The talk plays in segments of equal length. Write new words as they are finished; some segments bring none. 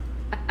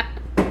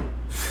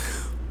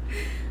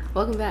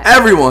Welcome back.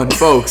 Everyone,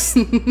 folks,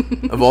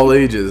 of all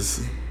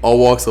ages, all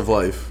walks of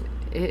life.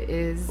 It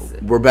is.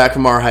 We're back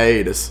from our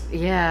hiatus.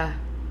 Yeah.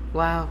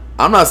 Wow.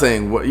 I'm not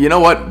saying, you know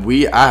what?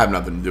 I have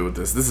nothing to do with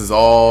this. This is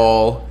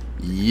all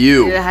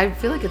you. Yeah, I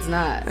feel like it's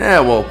not.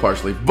 Yeah, well,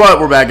 partially. But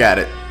we're back at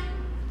it.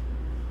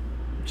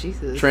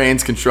 Jesus.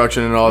 Trains,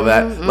 construction, and all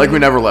that. Like we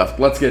never left.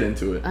 Let's get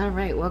into it. All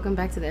right. Welcome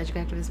back to the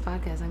Educa Activist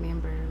Podcast. I'm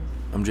Amber.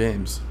 I'm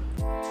James.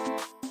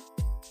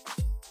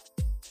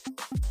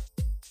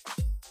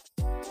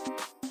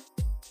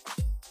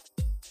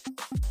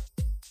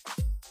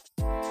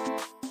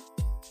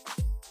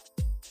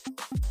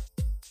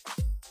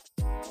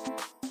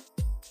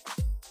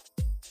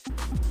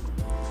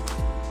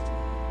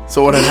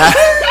 So what had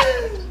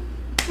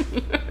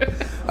happened?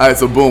 All right,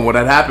 so boom. What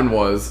had happened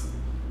was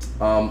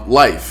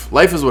life.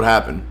 Life is what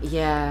happened.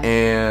 Yeah.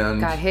 And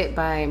got hit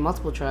by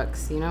multiple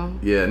trucks, you know?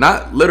 Yeah,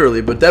 not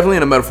literally, but definitely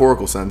in a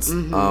metaphorical sense.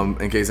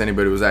 In case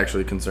anybody was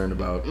actually concerned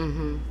about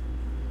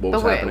what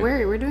was happening.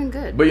 We're doing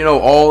good. But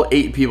all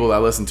 8 people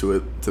that listen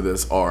to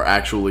this are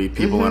actually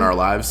people in our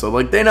lives, so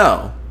like they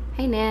know.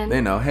 Hey, Nan.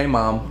 They know. Hey,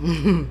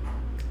 Mom.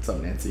 What's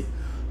up, Nancy?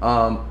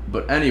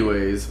 But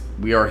anyways,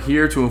 we are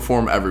here to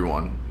inform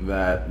everyone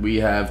that we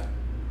have,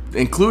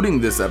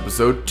 including this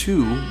episode,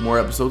 2 more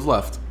episodes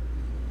left.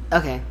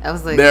 Okay, I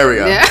was like, there we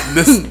go. Yeah.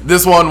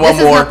 This one more. This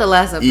is not the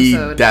last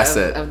episode that's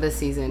of this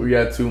season. We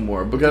got 2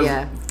 more because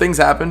things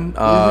happen.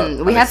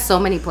 We have so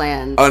many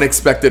plans,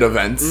 unexpected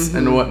events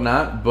and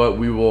whatnot. But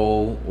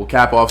we'll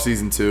cap off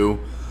season 2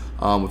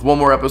 with 1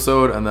 more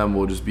episode, and then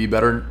we'll just be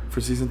better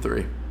for season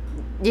 3.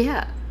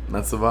 Yeah,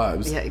 that's the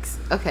vibes.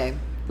 Yeah. Okay.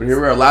 But here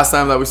we are. Last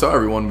time that we saw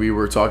everyone, we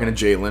were talking to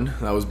Jalen.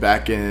 That was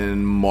back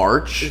in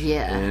March.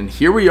 Yeah. And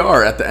here we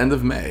are at the end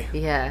of May.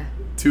 Yeah.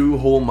 2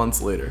 whole months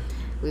later.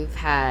 We've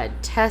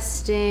had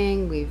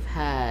testing. We've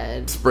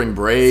had spring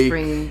break.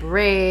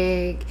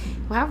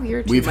 Well, how have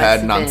your 2 We've months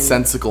had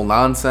nonsensical been?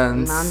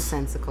 nonsense.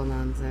 Nonsensical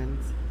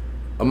nonsense.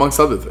 Amongst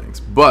other things.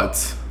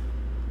 But,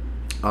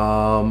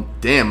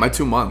 damn, my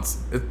 2 months.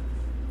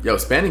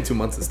 Spanning 2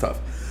 months is tough.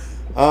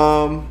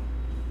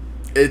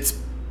 It's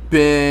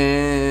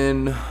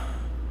been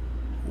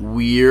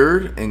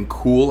weird and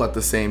cool at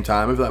the same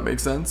time, if that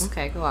makes sense.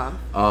 Okay, go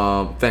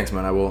on. Thanks,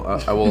 man. I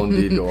will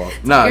indeed go off.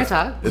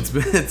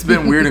 It's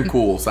been weird and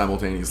cool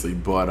simultaneously,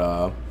 but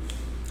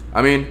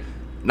I mean,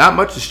 not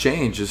much has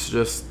changed. It's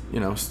just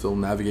still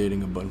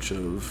navigating a bunch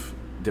of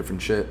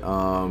different shit.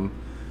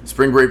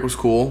 Spring break was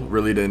cool.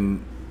 Really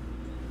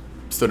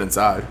stood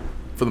inside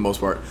for the most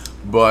part,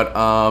 but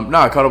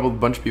I caught up with a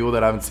bunch of people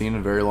that I haven't seen in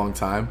a very long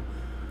time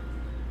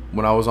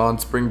when I was on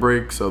spring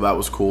break, so that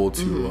was cool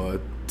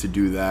to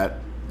do that.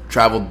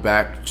 Traveled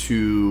back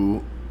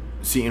to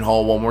Seton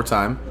Hall one more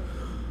time.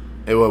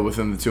 It was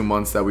within the 2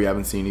 months that we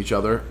haven't seen each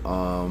other.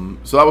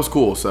 So that was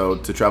cool. So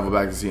to travel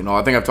back to Seton Hall.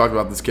 I think I've talked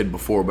about this kid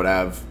before, but I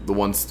have the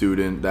one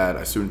student that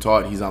I student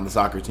taught. He's on the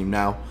soccer team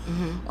now.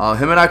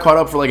 Him and I caught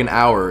up for like an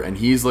hour, and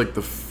he's like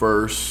the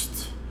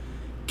first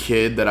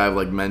kid that I've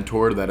like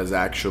mentored that is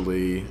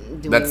actually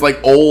that's like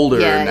older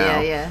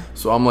now. Yeah.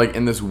 So I'm like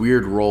in this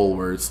weird role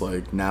where it's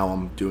like now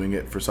I'm doing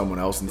it for someone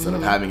else instead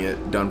of having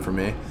it done for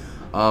me.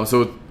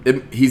 So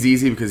he's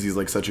easy because he's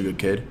like such a good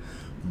kid,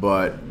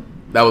 but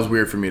that was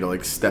weird for me to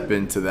like step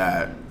into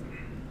that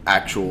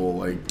actual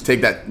like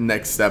take that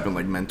next step in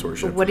like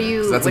mentorship. What do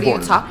you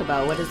talk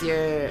about? What does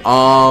your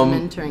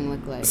mentoring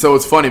look like? So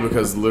it's funny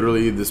because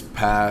literally this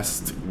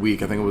past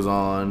week, I think it was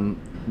on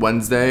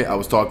Wednesday, I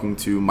was talking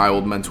to my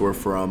old mentor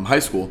from high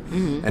school,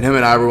 and him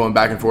and I were going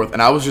back and forth,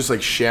 and I was just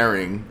like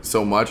sharing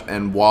so much,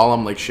 and while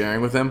I'm like sharing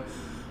with him,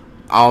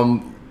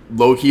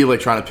 low-key like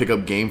trying to pick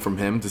up game from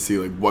him to see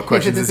like what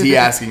questions is he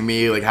asking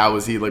me, like how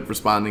is he like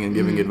responding and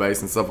giving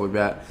advice and stuff like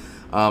that.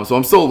 So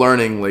I'm still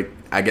learning, like,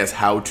 I guess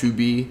how to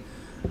be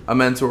a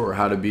mentor or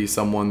how to be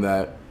someone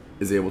that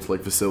is able to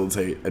like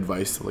facilitate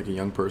advice to like a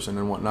young person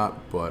and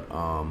whatnot. But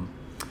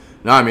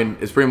no, I mean,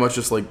 it's pretty much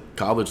just like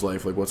college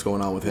life, like what's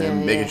going on with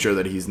him, making sure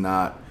that he's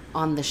not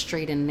on the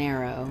straight and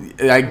narrow.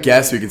 I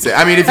guess we could say.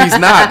 I mean, if he's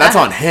not, that's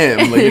on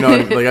him. Like,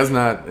 like that's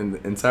not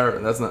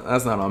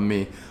that's not on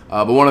me.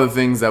 But one of the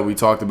things that we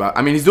talked about,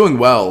 I mean, he's doing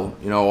well,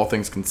 all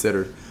things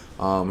considered.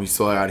 He's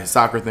still got his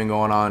soccer thing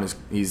going on.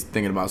 He's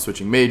thinking about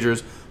switching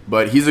majors,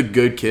 but he's a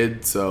good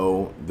kid.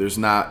 So there's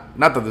not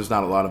that there's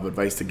not a lot of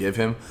advice to give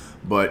him,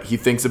 but he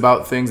thinks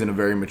about things in a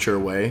very mature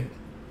way.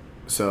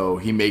 So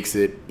he makes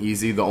it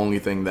easy. The only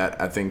thing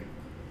that I think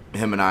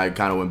him and I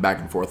kind of went back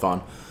and forth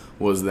on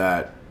was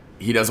that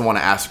he doesn't want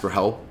to ask for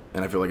help.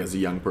 And I feel like as a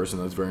young person,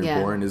 that's very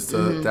important is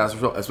to ask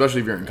for help, especially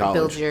if you're in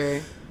college.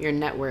 Build your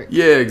network.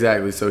 Yeah,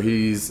 exactly. So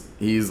he's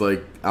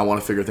like, I want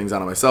to figure things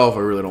out on myself. I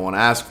really don't want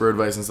to ask for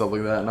advice and stuff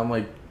like that. And I'm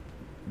like,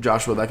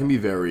 Joshua, that can be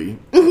very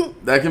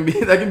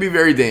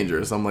very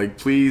dangerous. I'm like,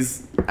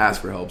 please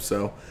ask for help.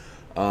 So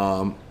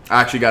I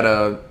actually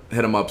gotta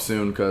hit him up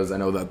soon because I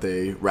know that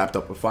they wrapped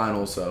up a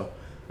final. So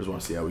I just want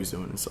to see how he's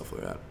doing and stuff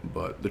like that.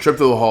 But the trip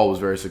to the hall was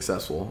very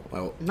successful.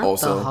 Not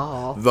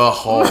also, the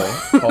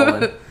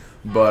hall.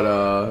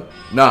 But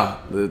nah,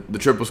 the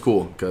trip was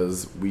cool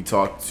because we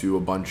talked to a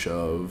bunch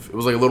of. It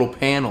was like a little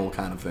panel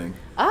kind of thing.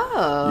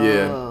 Oh.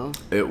 Yeah,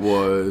 it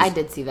was. I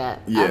did see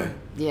that. Yeah.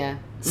 Yeah.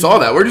 Saw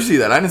that. Where'd you see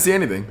that? I didn't see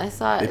anything. I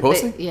saw it. They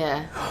posting?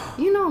 Yeah.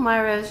 You know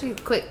Myra, she's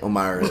quick. Oh,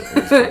 Myra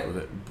is quick with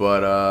it.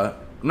 But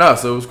no,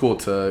 so it was cool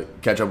to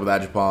catch up with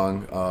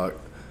Ajapong.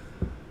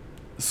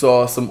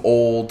 Saw some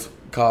old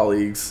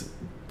colleagues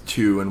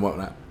too and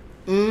whatnot.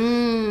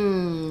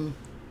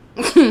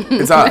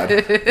 It's odd.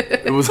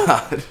 It was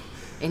odd.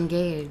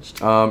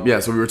 Engaged. Yeah,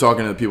 so we were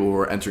talking to the people who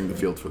were entering the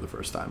field for the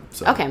first time.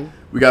 So okay.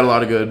 We got a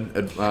lot of good.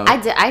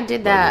 I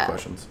did that.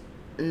 Questions.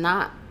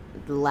 Not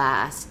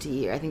last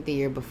year. I think the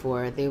year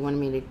before. They wanted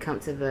me to come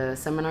to the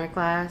seminar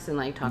class and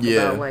like talk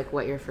about like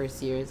what your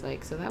first year is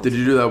like. So that. Did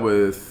you do that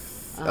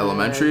with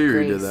elementary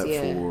or you did that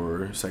yeah.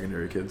 for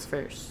secondary kids?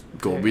 First.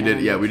 Cool. We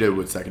did. Yeah, we did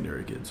with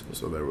secondary kids.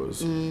 So there was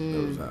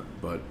that.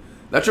 But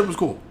that trip was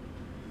cool.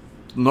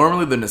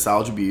 Normally the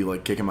nostalgia be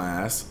like kicking my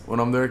ass when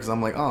I'm there because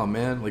I'm like, oh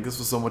man, like this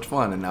was so much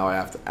fun, and now I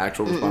have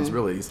actual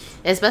responsibilities.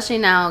 Especially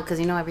now because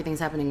you know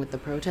everything's happening with the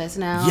protests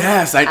now.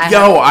 Yes,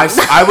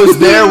 I was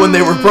there when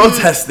they were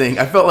protesting.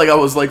 I felt like I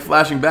was like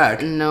flashing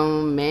back.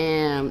 No,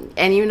 ma'am.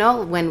 And you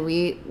know when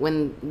we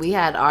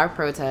had our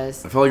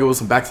protest, I felt like it was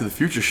some Back to the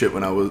Future shit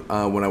when I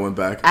went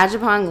back.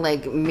 Ajapong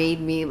like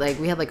made me like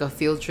we had like a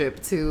field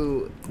trip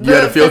to. You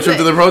had a field trip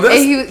to the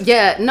protest?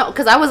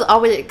 Because I was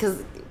always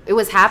because. It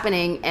was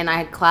happening and I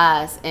had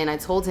class and I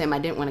told him I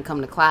didn't want to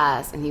come to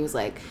class and he was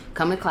like,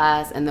 come to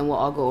class and then we'll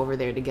all go over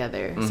there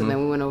together. Mm-hmm. So then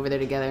we went over there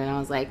together and I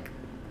was like,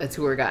 a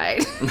tour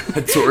guide.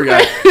 A tour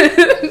guide.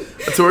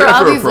 A tour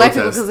guide for a protest.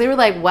 Because they were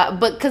like, what?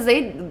 But because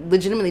they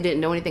legitimately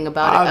didn't know anything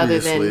about it other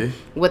than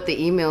what the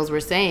emails were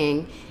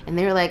saying. And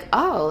they were like,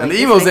 oh. Like, and the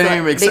emails didn't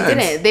even make sense. They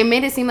didn't. They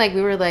made it seem like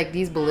we were like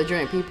these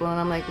belligerent people. And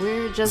I'm like,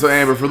 we're just. So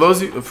Amber, for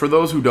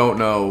those who don't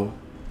know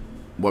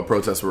what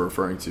protests we're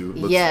referring to,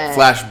 let's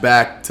flash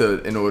back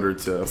in order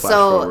to flash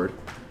forward.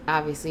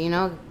 Obviously, you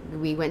know,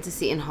 we went to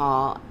Seton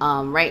Hall.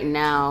 Right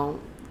now,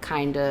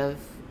 kind of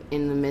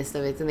in the midst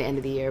of it, it's in the end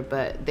of the year,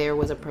 but there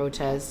was a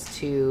protest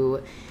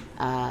to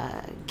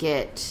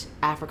get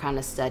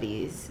Africana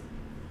Studies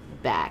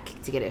back,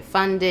 to get it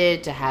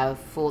funded, to have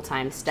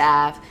full-time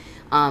staff,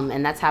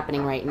 and that's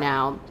happening right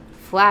now.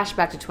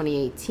 Flashback to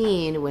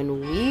 2018,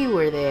 when we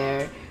were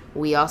there,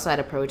 we also had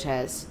a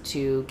protest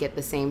to get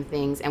the same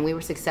things, and we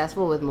were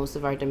successful with most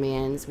of our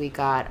demands. We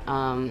got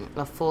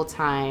a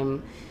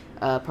full-time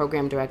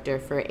program director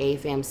for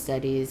AFAM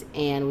Studies,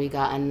 and we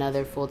got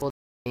another full-time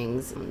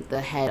things.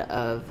 The head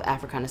of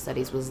Africana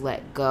Studies was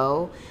let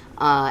go,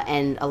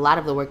 and a lot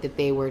of the work that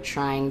they were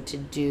trying to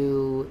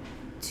do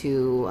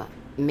to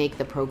make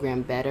the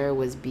program better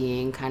was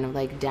being kind of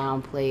like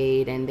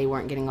downplayed, and they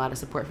weren't getting a lot of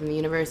support from the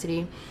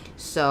university.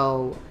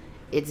 So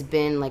it's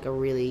been like a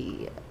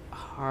really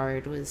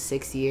hard, was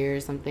 6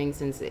 years something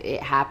since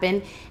it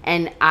happened,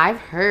 and I've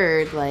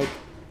heard like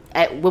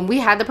when we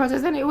had the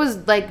protest then it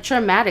was like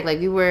traumatic. Like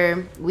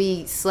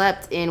we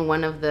slept in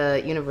one of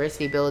the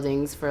university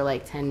buildings for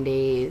like 10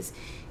 days,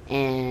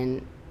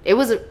 and it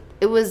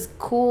was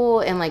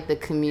cool, and like the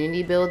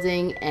community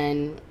building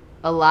and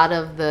a lot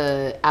of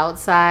the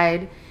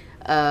outside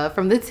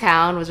from the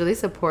town was really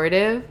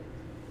supportive.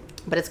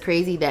 But it's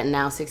crazy that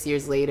now 6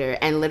 years later,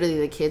 and literally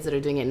the kids that are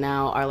doing it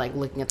now are like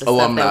looking at the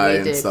alumni stuff that we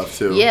did. And stuff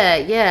too.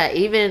 Yeah.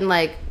 Even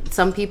like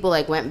some people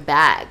like went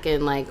back,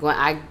 and like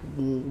I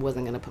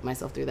wasn't gonna put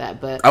myself through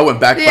that, but I went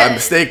back by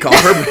mistake on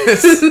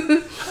purpose.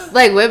 And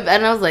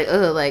I was like,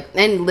 ugh, like,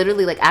 and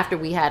literally like after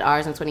we had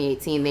ours in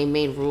 2018, they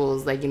made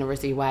rules like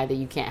university wide that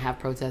you can't have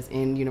protests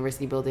in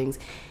university buildings,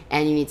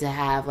 and you need to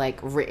have like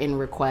written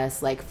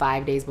requests like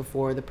 5 days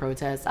before the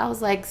protest. I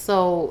was like,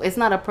 so it's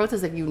not a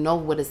protest if you know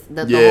what is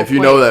the whole if you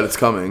point. know that it's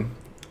coming.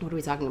 What are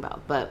we talking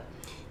about? But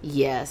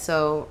yeah,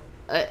 so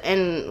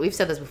and we've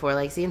said this before,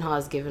 like Seton Hall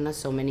has given us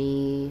so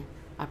many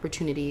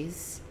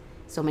opportunities,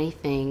 so many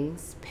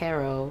things.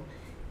 Pero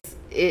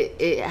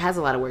it has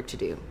a lot of work to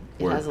do.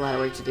 Has a lot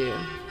of work to do.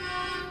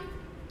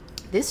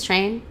 This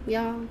train,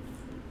 y'all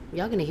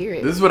gonna hear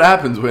it. This is what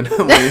happens when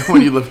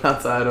you live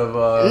outside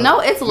of. No,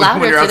 it's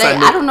louder today.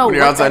 I don't know when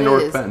you're what outside that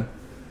North is. Penn.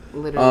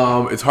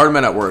 Literally. It's hard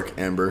men at work,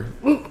 Amber.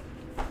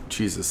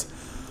 Jesus.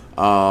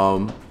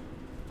 Damn.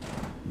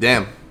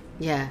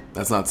 Yeah.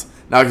 That's nuts.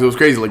 Now, because it was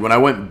crazy. Like when I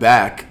went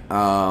back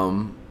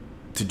to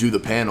do the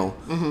panel,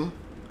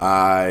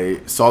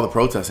 I saw the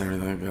protests and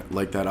everything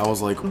like that. I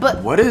was like,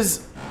 what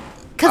is?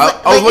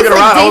 I was looking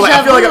around. I was like,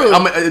 I feel like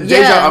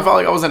I felt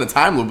like I was in a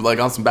time loop, like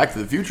on some Back to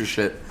the Future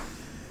shit.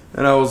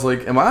 And I was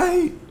like, am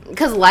I?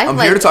 Because life. I'm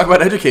here to talk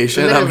about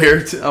education. Literally. I'm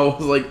here to. I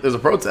was like, there's a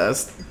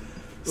protest.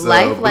 So,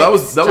 life, that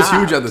was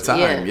huge at the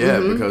time,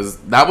 because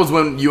that was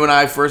when you and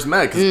I first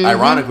met. Because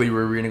ironically, we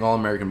were reading All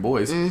American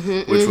Boys,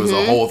 which was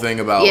a whole thing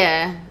about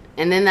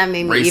and then that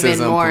made me racism,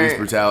 even more police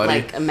brutality.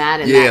 like mad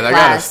in that class.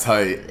 Got us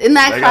tight. In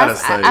that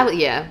class, I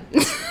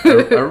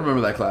I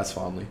remember that class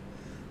fondly.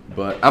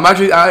 But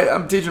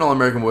I'm teaching All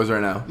American Boys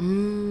right now.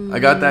 I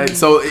got that.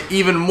 So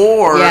even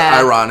more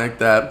ironic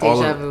that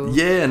deja vu.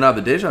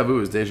 The deja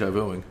vu is deja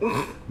vuing.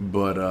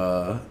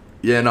 But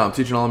Yeah, no, I'm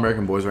teaching All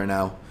American Boys right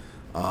now.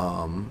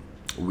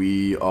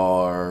 We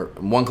are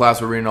in one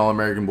class. We're reading All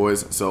American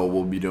Boys, so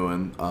we'll be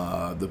doing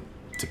the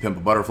To Pimp a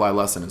Butterfly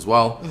lesson as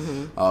well.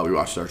 We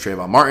watched our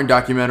Trayvon Martin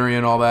documentary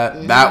and all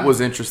that. That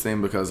was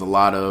interesting because a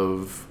lot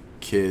of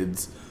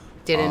kids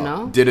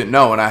didn't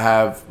know, and I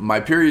have my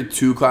period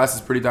 2 class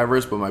is pretty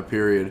diverse, but my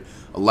period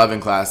 11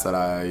 class that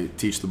I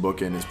teach the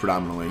book in is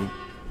predominantly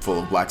full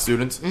of black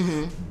students.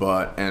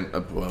 But a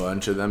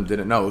bunch of them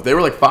didn't know. They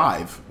were like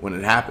 5 when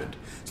it happened.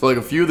 So like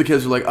a few of the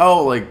kids were like,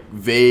 oh, like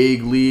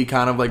vaguely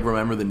kind of like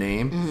remember the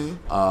name,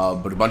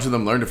 but a bunch of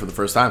them learned it for the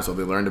first time. So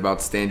they learned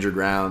about Stand Your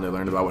Ground, they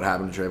learned about what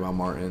happened to Trayvon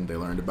Martin, they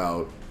learned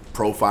about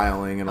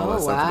profiling and all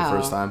that stuff for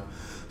the first time.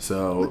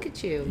 So look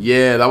at you.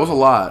 Yeah, that was a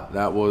lot.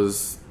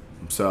 That's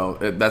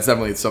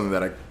definitely something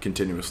that I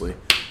continuously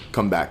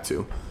come back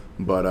to.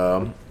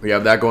 But we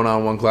have that going on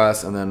in one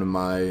class, and then in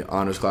my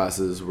honors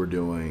classes we're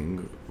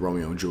doing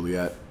Romeo and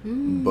Juliet.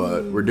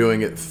 But we're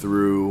doing it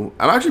through.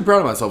 I'm actually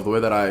proud of myself the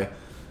way that I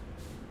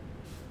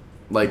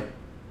like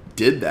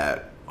did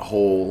that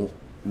whole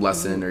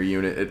lesson or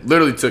unit. It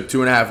literally took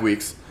 2.5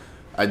 weeks.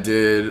 I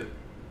did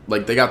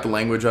like they got the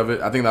language of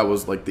it. I think that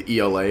was like the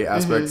ELA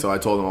aspect. So I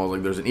told them, I was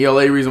like, there's an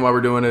ELA reason why we're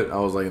doing it. I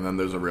was like, and then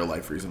there's a real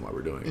life reason why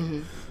we're doing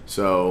it.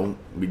 So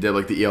we did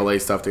like the ELA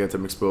stuff to get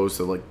them exposed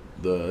to like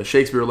the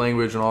Shakespeare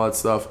language and all that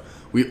stuff.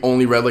 We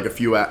only read like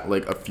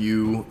a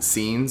few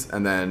scenes,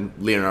 and then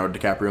Leonardo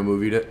DiCaprio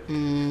movied it.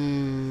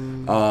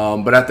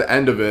 But at the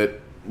end of it,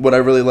 what I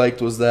really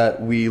liked was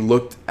that we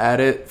looked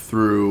at it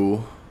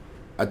through.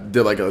 I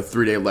did like a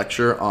 3-day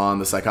lecture on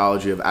the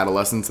psychology of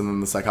adolescence and then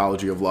the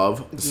psychology of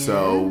love. Yeah.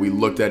 So we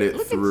looked at it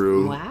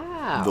through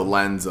the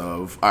lens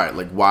of, all right,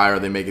 like why are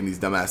they making these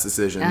dumbass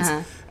decisions,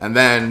 and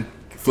then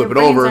flip it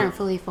over. Aren't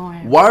fully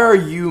formed. Why are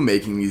you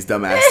making these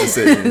dumbass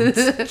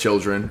decisions,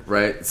 children?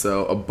 Right?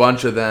 So a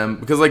bunch of them,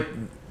 because like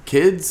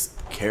kids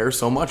care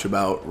so much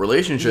about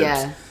relationships.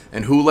 Yeah.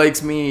 And who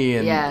likes me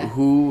and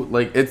who,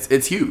 like,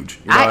 it's huge.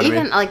 You know what I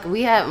mean? Like,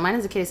 we have, mine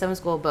is a kid at 7th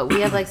school, but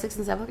we have, like, 6th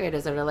and 7th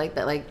graders that are like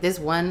that. Like, this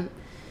one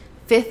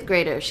 5th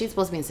grader, she's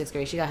supposed to be in 6th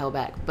grade. She got held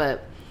back.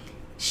 But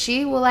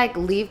she will, like,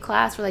 leave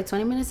class for, like,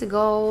 20 minutes to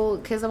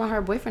go kiss on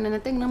her boyfriend and a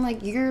thing. And I'm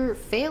like, you're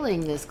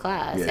failing this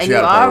class. Yeah, and you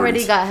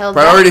already got held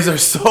back. Priorities are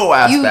so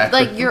ass backwards.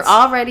 Like, you're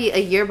already a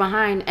year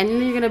behind, and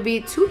then you're going to be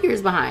 2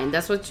 years behind.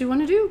 That's what you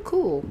want to do?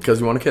 Cool. Because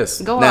you want to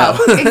kiss. Go now.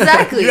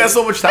 Exactly. You got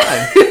so much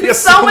time. You got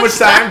so much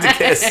time to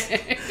kiss.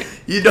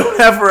 You don't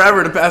have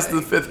forever to pass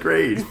to the 5th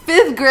grade.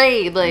 5th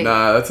grade, like.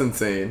 Nah, that's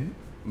insane.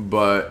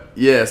 But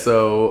yeah,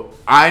 so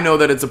I know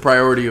that it's a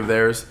priority of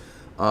theirs,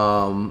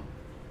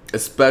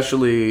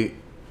 especially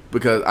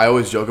because I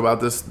always joke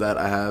about this, that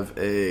I have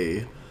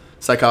a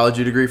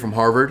psychology degree from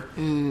Harvard,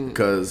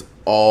 because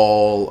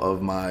all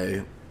of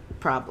my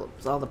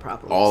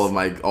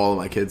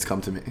kids come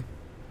to me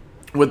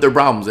with their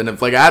problems, and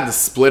if like I had to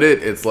split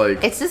it, it's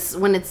like it's just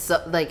when it's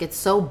so, like it's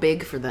so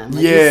big for them.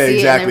 Like, yeah,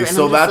 exactly.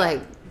 So that's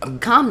like,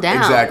 calm down.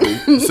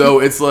 Exactly. So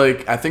it's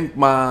like I think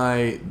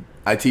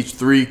I teach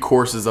 3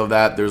 courses of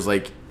that. There's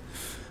like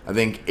I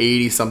think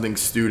 80 something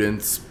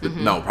students.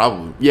 No,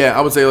 probably. Yeah,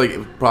 I would say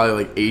like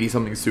probably like 80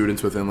 something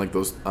students within like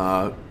those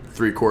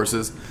 3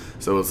 courses.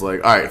 So it's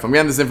like, all right, if I'm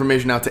getting this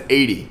information out to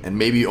 80 and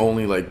maybe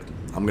only like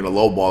I'm gonna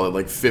lowball it,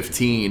 like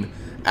 15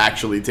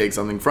 actually take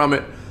something from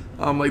it.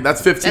 Like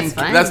that's 15.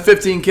 That's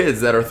 15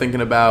 kids that are thinking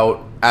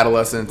about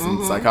adolescence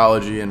and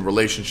psychology and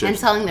relationships and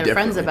telling their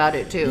friends about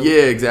it too.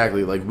 Yeah,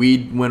 exactly. Like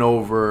we went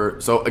over.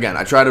 So again,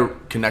 I try to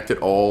connect it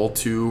all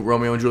to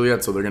Romeo and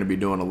Juliet. So they're going to be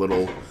doing a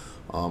little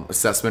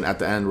assessment at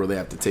the end where they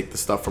have to take the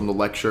stuff from the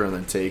lecture and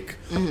then take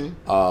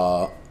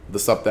the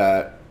stuff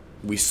that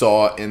we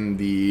saw in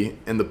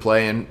the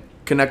play and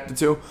connect it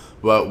to.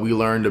 But we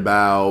learned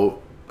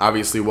about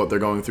obviously what they're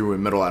going through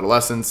in middle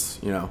adolescence.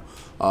 You know.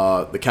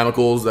 The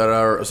chemicals that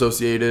are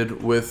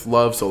associated with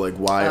love. So, like,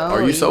 why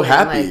are you so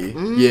happy?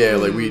 Like, yeah,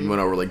 like, we went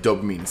over, like,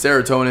 dopamine and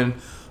serotonin,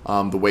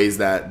 the ways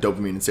that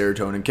dopamine and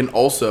serotonin can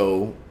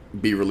also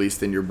be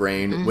released in your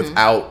brain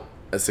without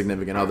a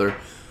significant other.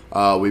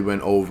 We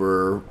went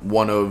over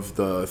one of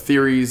the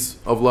theories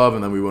of love,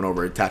 and then we went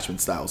over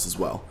attachment styles as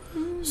well.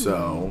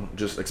 So,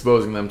 just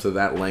exposing them to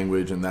that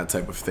language and that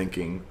type of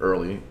thinking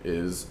early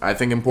is, I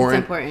think,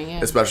 important. It's important,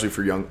 yeah. Especially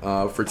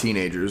for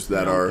teenagers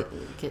that are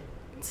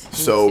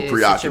so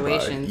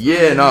preoccupied.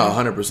 Yeah, no,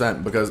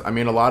 100%. Because I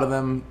mean, a lot of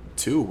them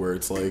too, where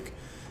it's like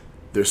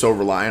they're so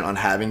reliant on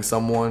having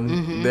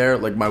someone there.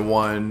 Like my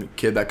one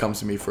kid that comes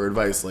to me for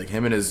advice, like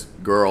him and his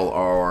girl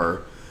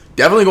are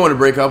definitely going to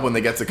break up when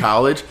they get to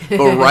college.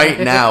 But right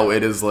now,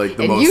 it is like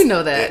the most. You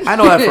know that. I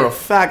know that for a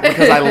fact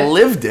because I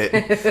lived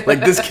it.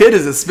 Like this kid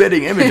is a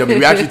spitting image of me.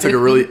 We actually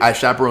took I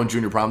chaperoned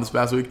junior prom this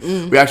past week.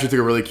 We actually took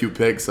a really cute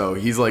pic. So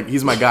he's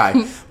my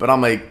guy. But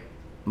I'm like,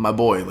 my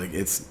boy, like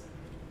it's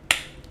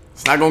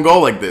not gonna go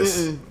like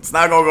this. It's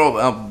not gonna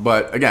go.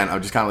 But again, I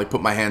just kind of like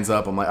put my hands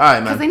up. I'm like, all right,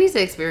 man. Because they need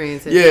to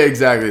experience it. Yeah,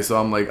 exactly. So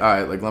I'm like, all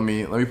right, like let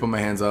me put my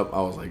hands up.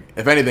 I was like,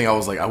 if anything, I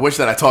was like, I wish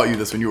that I taught you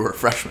this when you were a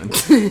freshman.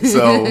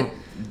 So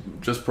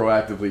just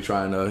proactively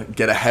trying to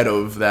get ahead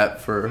of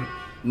that for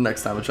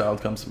next time a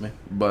child comes to me.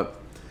 But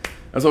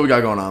That's what we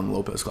got going on in the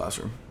Lopez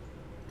classroom.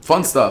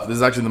 Fun stuff. This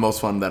is actually the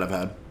most fun that I've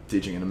had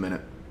teaching in a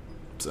minute.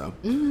 So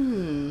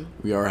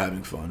we are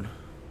having fun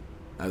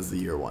as the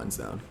year winds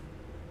down.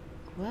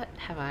 What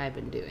have I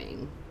been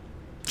doing?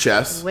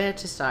 Chess. Where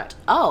to start?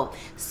 Oh,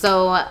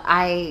 so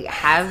I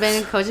have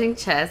been coaching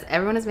chess.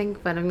 Everyone is making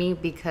fun of me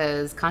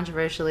because,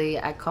 controversially,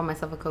 I call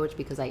myself a coach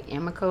because I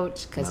am a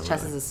coach, because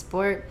chess is a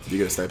sport. Do you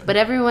get a stipend? But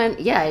everyone,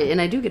 yeah,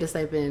 and I do get a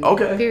stipend.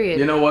 Okay. Period.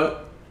 You know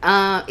what?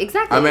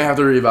 Exactly. I may have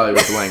to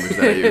reevaluate the language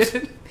that I use.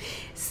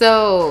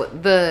 So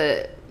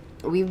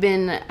we've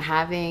been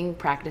having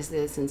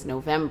practices since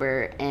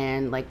November,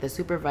 and like the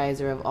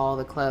supervisor of all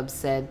the clubs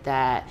said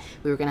that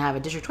we were going to have a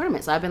district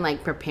tournament. So I've been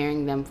like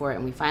preparing them for it,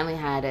 and we finally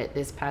had it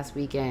this past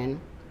weekend.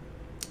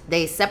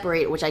 They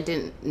separate, which I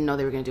didn't know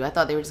they were going to do. I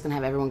thought they were just going to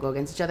have everyone go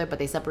against each other, but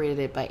they separated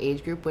it by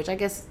age group, which I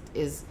guess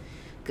is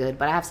good.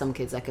 But I have some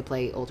kids that could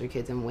play older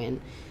kids and win.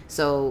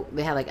 So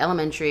they had like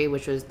elementary,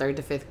 which was 3rd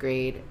to 5th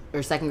grade, or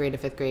 2nd grade to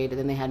 5th grade, and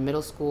then they had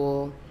middle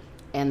school,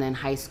 and then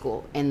high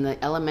school. In the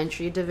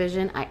elementary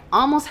division, I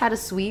almost had a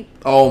sweep.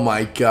 Oh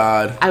my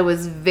God. I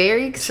was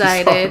very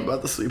excited. She's talking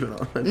about the sweep in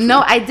elementary.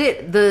 No, I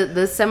did.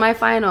 The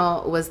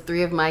semifinal was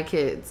 3 of my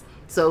kids.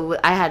 So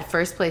I had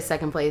 1st place,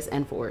 2nd place,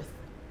 and 4th.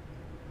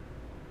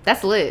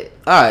 That's lit.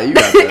 All right, you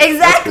got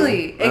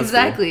that.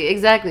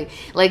 Exactly.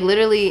 Like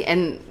literally,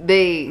 and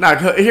they... Nah,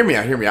 hear me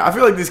out. I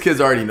feel like these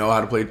kids already know how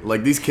to play.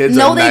 Like, these kids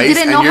are nice. No, they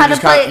didn't know how to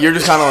play. You're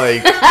just kind of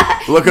like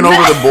looking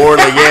over the board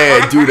like,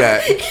 yeah, do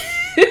that.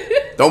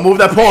 Don't move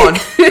that pawn.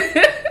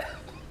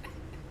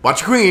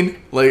 Watch your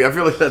queen. Like, I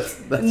feel like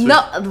that's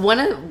no,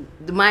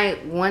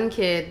 one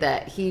kid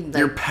that he... Like,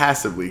 you're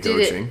passively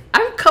coaching.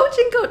 I'm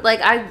coaching.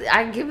 Like,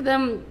 I give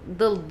them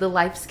the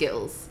life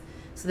skills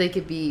so they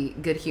could be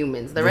good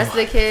humans. The rest of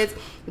the kids,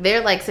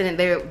 they're like sitting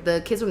there.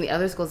 The kids from the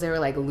other schools, they were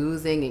like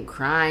losing and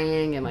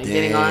crying and like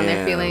getting on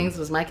their feelings.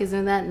 Was my kids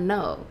doing that?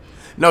 No,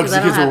 because the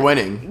kids were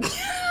winning.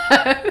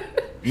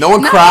 No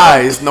one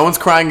cries. No one's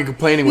crying and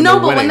complaining when they're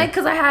winning. No, but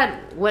because I had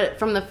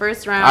from the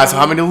first round. So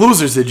how many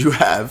losers did you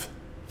have?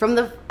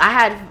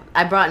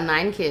 I brought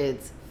 9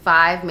 kids.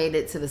 5 made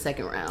it to the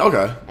 2nd round.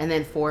 Okay. And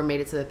then 4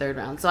 made it to the 3rd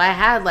round. So I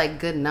had like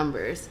good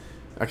numbers.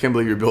 I can't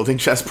believe you're building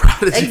chess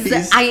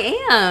prodigies.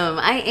 I am.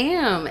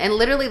 And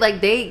literally,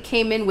 like, they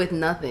came in with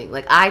nothing.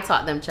 Like, I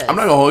taught them chess. I'm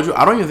not gonna hold you.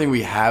 I don't even think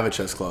we have a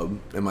chess club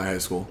in my high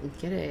school.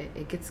 Get it?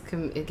 It gets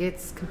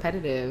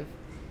competitive.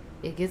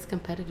 It gets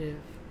competitive.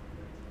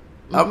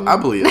 I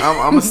believe I'm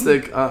gonna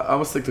stick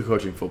to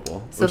coaching football,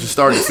 which is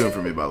starting soon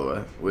for me, by the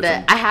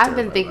way. I have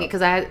been thinking,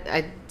 because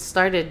I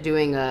started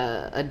doing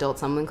a adult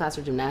tumbling class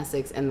for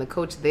gymnastics, and the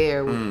coach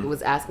there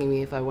was asking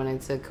me if I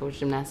wanted to coach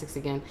gymnastics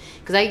again,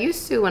 because I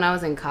used to, when I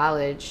was in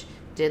college,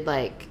 did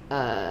like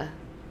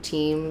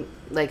team,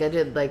 like I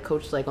did like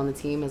coach like on the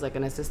team as like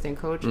an assistant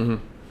coach, and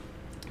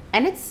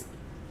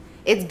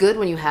it's good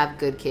when you have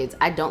good kids.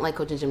 I don't like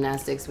coaching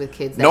gymnastics with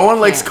kids that no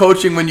one likes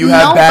coaching when you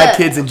have bad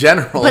kids in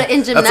general. But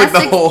in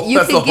gymnastics, you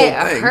could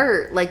get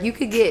hurt. Like, you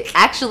could get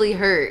actually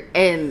hurt.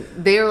 And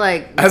they're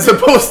like... As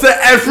opposed to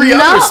every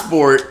other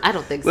sport. I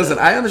don't think so. Listen,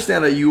 I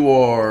understand that you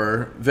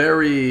are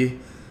very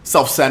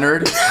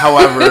self-centered.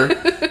 However,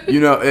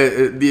 you know,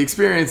 the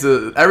experience...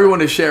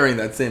 everyone is sharing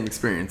that same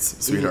experience,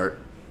 sweetheart.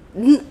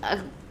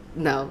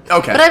 No.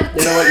 Okay. But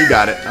you know what? You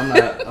got it. I'm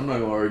not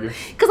gonna argue.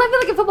 Because I feel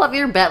like in football, if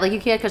you're bad, like, you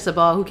can't catch the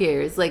ball. Who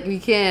cares? Like, you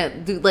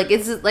can't do, like,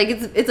 it's just, like,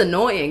 it's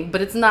annoying,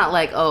 but it's not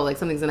like, oh, like,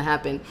 something's gonna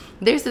happen.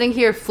 They're sitting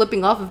here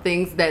flipping off of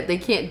things that they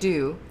can't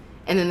do,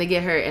 and then they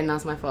get hurt, and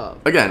that's my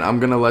fault. Again, I'll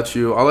let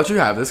you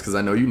have this because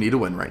I know you need a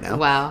win right now.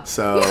 Wow.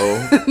 So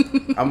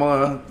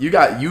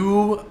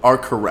you are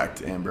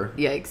correct, Amber.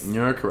 Yikes.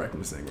 You're correct,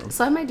 Miss Ingram.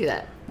 So I might do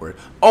that. Word.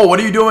 Oh, what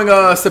are you doing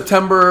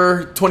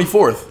September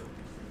 24th?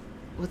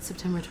 What's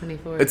September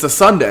 24th? It's a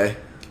Sunday.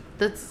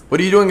 What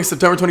are you doing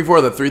September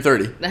 24th at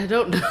 3:30? I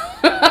don't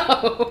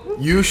know.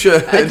 You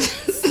should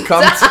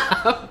come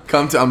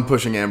to. I'm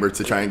pushing Amber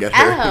to try and get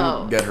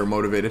her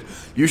motivated.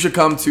 You should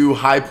come to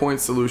High Point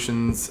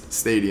Solutions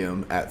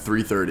Stadium at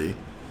 3:30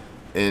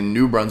 in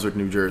New Brunswick,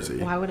 New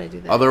Jersey. Why would I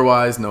do that?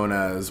 Otherwise known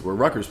as where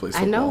Rutgers plays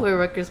football. I know where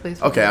Rutgers plays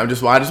football. Okay, I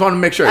just want to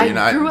make sure. You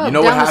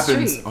know what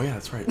happens. Street. Oh yeah,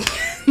 that's right.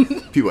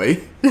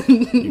 PUA.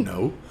 You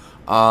know.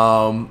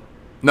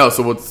 No,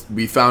 so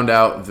we found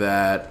out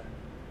that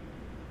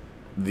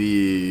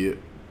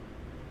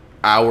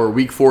our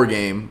week 4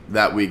 game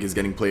that week is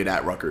getting played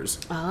at Rutgers.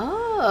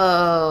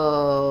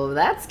 Oh,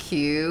 that's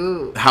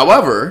cute.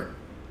 However,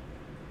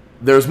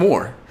 there's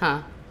more.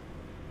 Huh.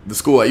 The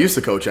school I used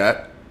to coach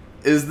at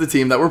is the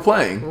team that we're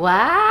playing.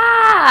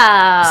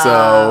 Wow.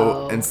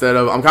 So instead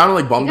of, I'm kind of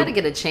like bummed. You gotta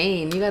get a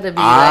chain. You gotta be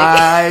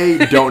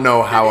I don't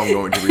know how I'm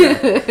going to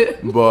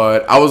react.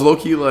 But I was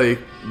low-key like,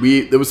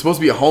 it was supposed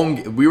to be a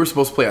home, we were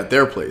supposed to play at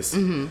their place.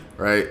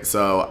 Right?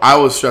 So I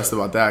was stressed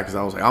about that because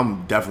I was like,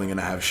 I'm definitely going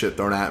to have shit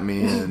thrown at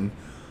me and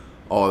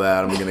all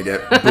that. I'm going to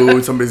get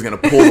booed. Somebody's going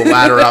to pull the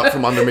ladder out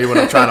from under me when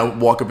I'm trying to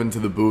walk up into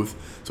the booth.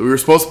 So we were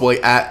supposed to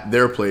play at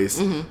their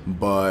place,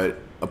 but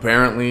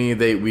apparently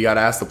we got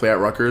asked to play at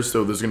Rutgers,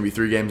 so there's going to be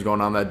 3 games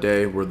going on that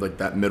day. We're like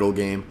that middle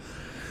game.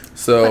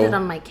 So put it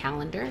on my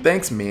calendar.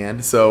 Thanks,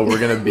 man. So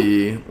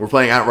we're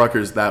playing at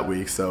Rutgers that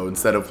week. So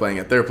instead of playing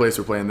at their place,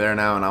 we're playing there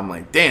now. And I'm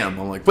like, damn.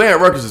 I'm like, playing at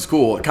Rutgers is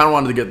cool. I kind of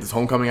wanted to get this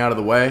homecoming out of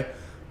the way.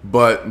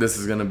 But this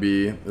is gonna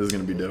be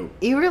dope.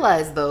 You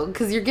realize though,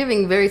 because you're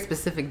giving very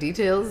specific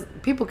details,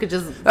 people could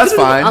just that's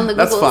fine. On the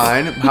that's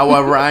fine.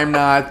 However, I'm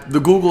not. The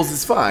Googles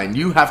is fine.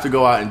 You have to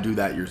go out and do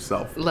that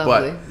yourself.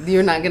 Lovely. But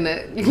you're not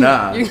gonna.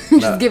 You're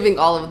just giving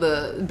all of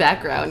the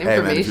background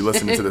information. Hey man, if you're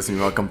listening to this and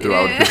you want to come through,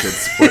 I would appreciate the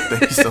support.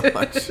 Thank you so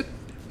much.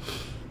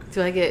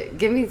 Do I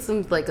give me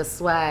some like a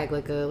swag,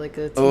 like a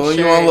t-shirt? Oh,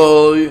 you want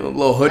a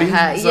little hoodie? You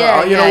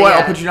know what?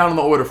 I'll put you down on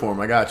the order form.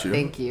 I got you.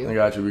 Thank you. I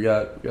got you. We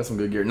got some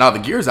good gear. Now the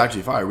gear is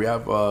actually fire. We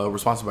have we're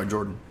sponsored by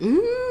Jordan.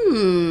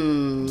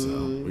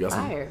 So we got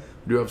fire.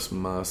 We do have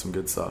some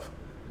good stuff.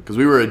 Because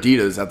we were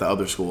Adidas at the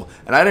other school,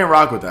 and I didn't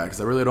rock with that because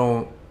I really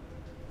don't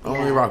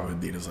really rock with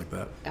Adidas like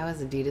that. I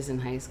was Adidas in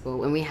high school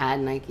when we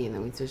had Nike, and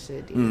then we switched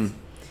to Adidas.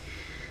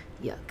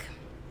 Yuck.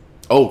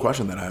 Oh,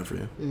 question that I have for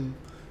you.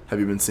 Have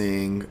you been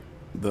seeing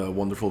the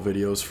wonderful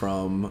videos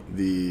from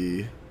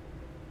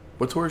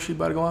what tour is she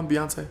about to go on?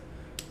 Beyonce?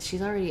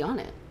 She's already on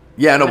it.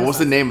 Yeah, no, but what's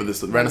the name of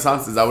this?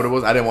 Renaissance? Is that what it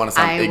was? I didn't want to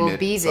sound ignorant. I will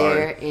be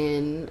there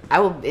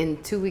in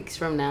 2 weeks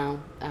from now.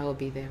 I will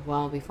be there.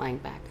 Well, I'll be flying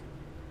back.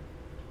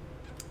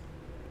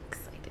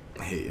 Excited.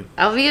 Hey.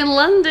 I'll be in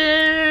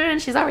London.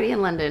 She's already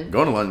in London.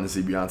 Going to London to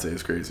see Beyonce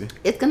is crazy.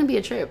 It's going to be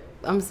a trip.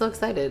 I'm so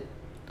excited.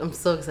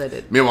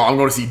 Meanwhile, I'm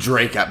going to see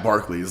Drake at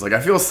Barclays. Like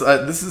I feel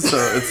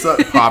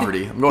it's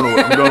poverty. I'm going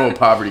to a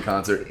poverty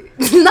concert.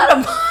 Not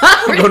a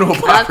poverty. I'm going to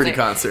a poverty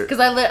concert because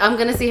I'm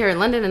going to see her in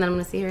London and then I'm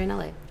going to see her in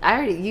LA.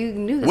 You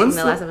knew this from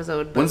the last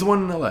episode. When's the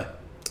one in LA?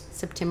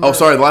 September. Oh,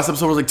 sorry. The last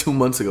episode was like 2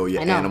 months ago.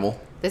 Yeah, animal.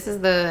 This is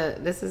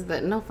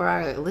the no for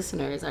our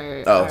listeners.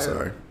 Sorry.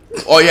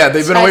 Oh yeah,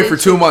 they've been away for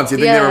 2 months. You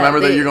think they remember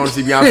that you're going to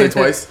see Beyonce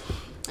twice?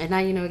 And now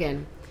you know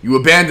again. You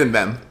abandoned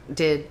them.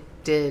 Did.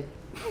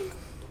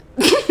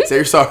 Say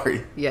you're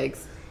sorry.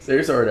 Yikes. Say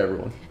you're sorry to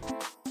everyone.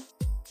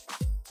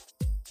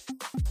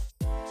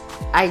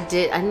 I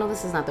did. I know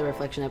this is not the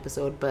reflection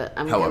episode, but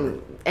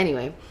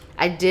anyway,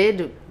 I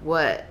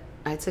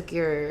took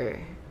your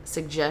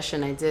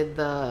suggestion. I did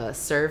the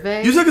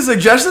survey. You took a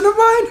suggestion of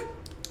mine?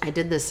 I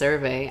did the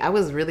survey. I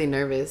was really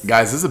nervous.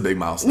 Guys, this is a big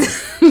milestone.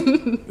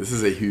 This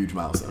is a huge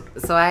milestone.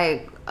 So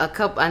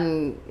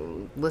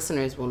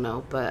listeners will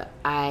know, but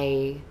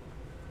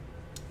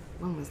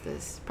when was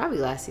this? Probably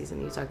last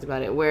season you talked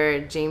about it, where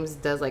James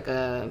does like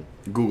a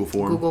Google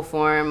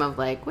form of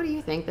like, what do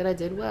you think that I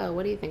did well?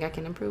 What do you think I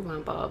can improve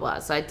on? Blah, blah, blah.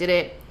 So I did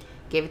it,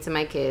 gave it to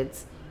my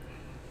kids,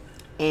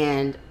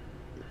 and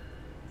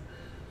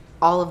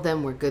all of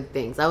them were good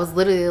things. I was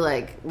literally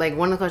like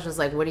one of the questions was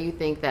like, what do you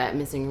think that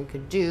Miss Ingram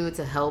could do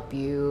to help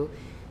you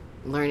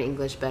learn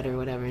English better or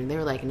whatever? And they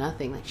were like,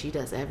 nothing. Like, she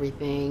does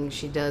everything.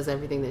 She does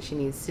everything that she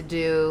needs to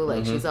do.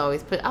 Like, she's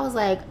always I was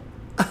like,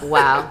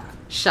 wow,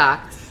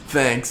 shocked.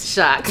 Thanks.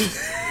 Shocked.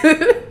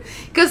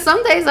 Because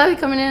some days I'll be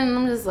coming in and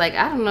I'm just like,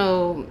 I don't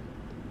know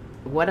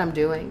what I'm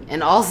doing.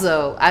 And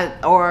also,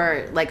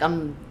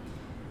 I'm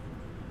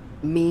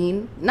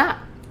mean, not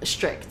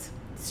strict.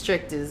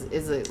 Strict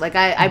is like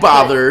I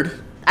bothered.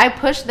 I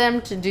push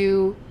them to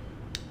do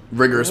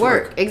rigorous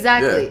work.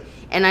 Exactly. Yeah.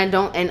 And I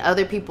don't, and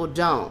other people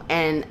don't.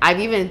 And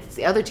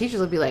other teachers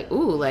will be like,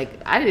 ooh,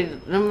 like I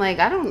didn't. And I'm like,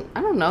 I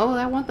don't know.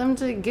 I want them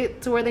to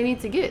get to where they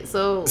need to get.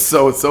 So it's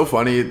so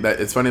funny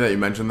that you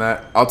mentioned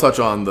that. I'll touch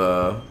on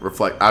the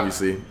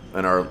obviously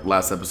in our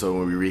last episode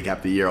when we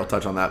recap the year. I'll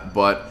touch on that,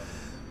 but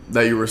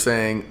that you were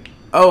saying,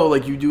 oh,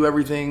 like you do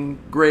everything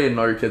great, and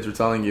all your kids are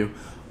telling you.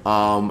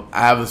 I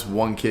have this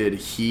one kid.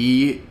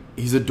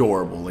 He's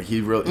adorable. Like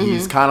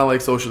he's kind of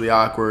like socially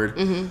awkward.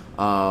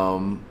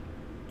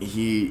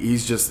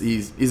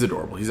 He's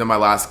adorable. He's in my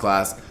last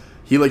class.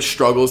 He like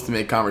struggles to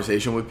make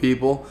conversation with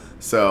people,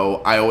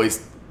 so I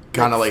always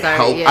kind of like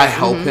help. Yeah. I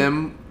help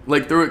him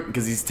like through it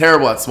because he's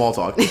terrible at small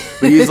talk.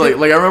 But he's like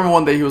I remember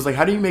one day he was like,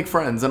 "How do you make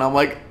friends?" And I'm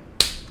like,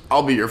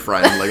 "I'll be your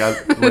friend."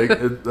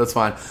 That's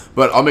fine.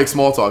 But I'll make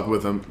small talk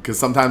with him because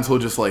sometimes he'll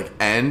just like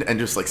end and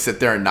just like sit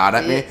there and nod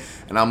at me,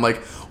 and I'm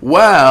like,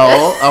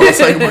 "Well," I was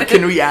like, "What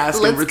can we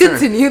ask in return?"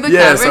 Let's continue the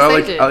conversation.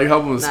 So I like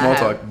help him with small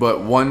talk.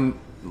 But one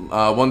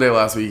day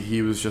last week,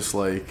 he was just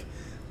like,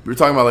 we were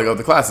talking about like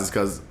other classes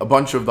because a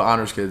bunch of the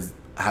honors kids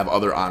have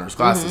other honors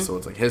classes, so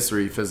it's like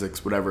history,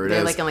 physics, whatever it is.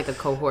 They're like in like a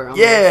cohort.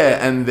 Almost.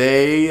 Yeah, and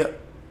they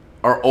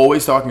are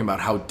always talking about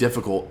how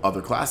difficult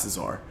other classes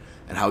are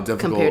and how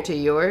difficult compared to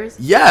yours.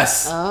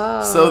 Yes.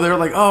 Oh. So they're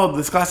like, oh,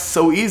 this class is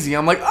so easy.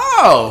 I'm like,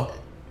 oh.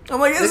 I'm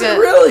like, is it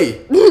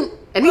really?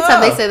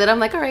 Anytime they say that, I'm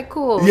like, all right,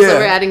 cool. Yeah. So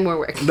we're adding more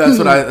work. That's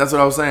what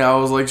I was saying. I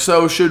was like,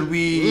 so should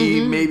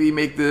we maybe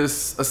make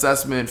this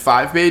assessment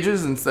 5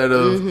 pages instead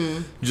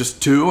of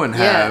just 2 and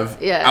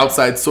have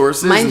outside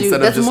sources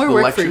instead of just the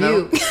lecture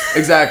note?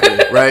 Exactly,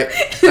 right?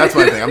 That's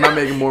my thing. I'm not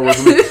making more work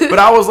for me. But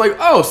I was like,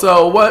 oh,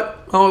 so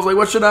what? I was like,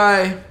 what should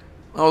I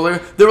was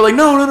like, they were like,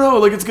 no,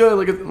 like it's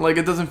good. Like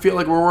it doesn't feel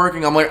like we're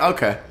working. I'm like,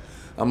 okay.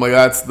 I'm like,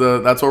 that's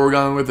what we're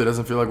going with. It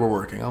doesn't feel like we're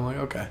working. I'm like,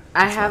 okay.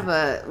 I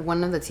have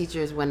one of the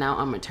teachers went out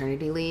on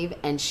maternity leave,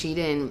 and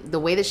the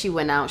way that she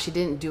went out, she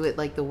didn't do it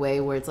like the way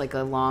where it's like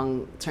a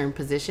long-term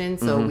position.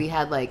 So we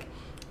had like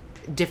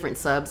different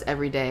subs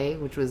every day,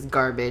 which was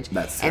garbage.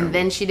 That's terrible. And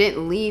then she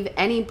didn't leave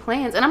any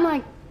plans. And I'm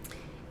like,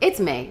 it's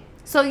May.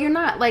 So you're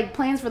not like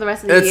plans for the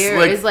rest of the year.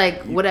 It's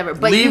like whatever.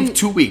 But leave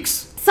 2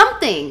 weeks.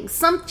 Something.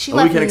 She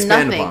left we can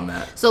expand nothing. upon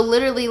that. So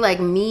literally, like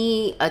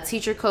me, a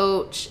teacher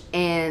coach,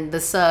 and the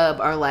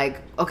sub are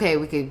like, okay,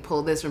 we could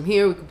pull this from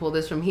here. We could pull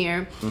this from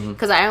here.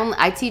 Because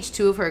I teach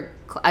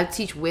I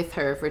teach with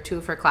her for 2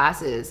 of her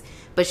classes,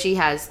 but she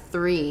has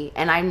 3,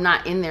 and I'm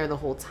not in there the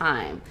whole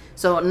time.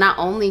 So not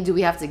only do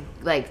we have to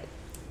like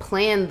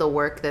plan the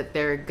work that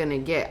they're gonna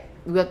get,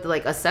 we have to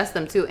like assess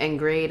them too and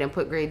grade and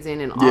put grades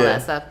in and all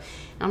that stuff.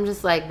 And I'm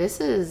just like,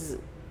 this is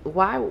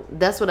why.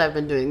 That's what I've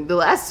been doing the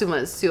last 2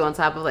 months too, on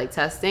top of like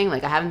testing.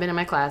 Like I haven't been in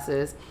my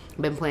classes,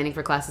 been planning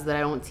for classes that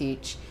I don't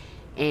teach,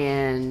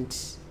 and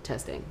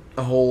testing.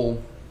 A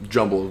whole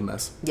jumble of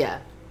mess. Yeah.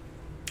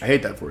 I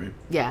hate that for you.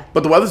 Yeah.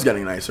 But the weather's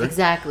getting nicer.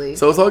 Exactly.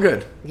 So it's all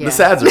good. Yeah. The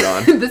sads are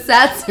gone. The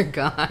sads are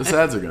gone. The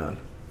sads are gone.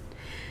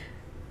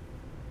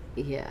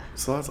 Yeah.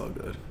 So that's all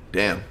good.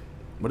 Damn.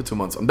 What a 2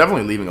 months. I'm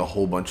definitely leaving a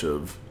whole bunch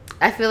of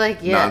I feel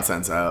like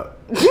nonsense out.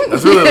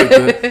 That's really like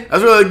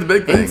the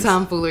big things. And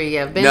tomfoolery,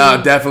 yeah. No,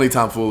 definitely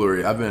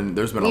tomfoolery.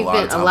 There's been a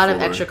lot of tomfoolery. A lot of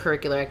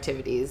extracurricular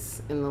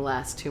activities in the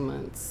last 2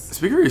 months.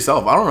 Speak for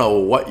yourself. I don't know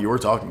what you're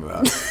talking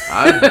about.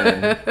 I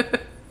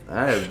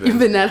have been. You've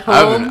been at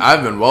home.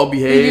 I've been well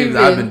behaved.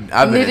 I've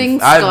been in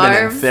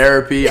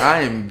therapy.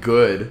 I am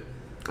good.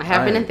 I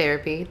have been in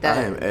therapy.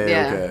 I am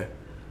okay.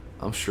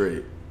 I'm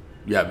straight.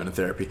 Yeah, I've been in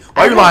therapy.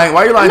 Why are you lying?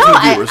 Why are you lying to the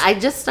viewers? I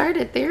just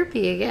started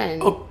therapy again.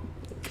 Oh.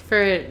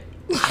 For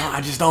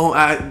I just don't.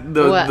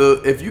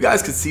 If you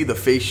guys could see the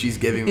face she's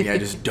giving me, I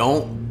just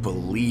don't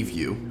believe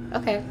you.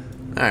 Okay.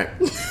 All right.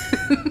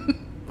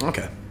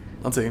 Okay.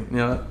 I'll take it. You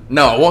know,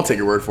 no, I won't take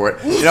your word for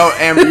it. You know,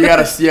 Amber, you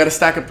gotta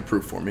stack up the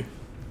proof for me.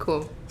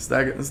 Cool.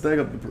 Stack up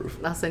the proof.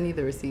 I'll send you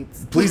the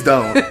receipts. Please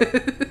don't.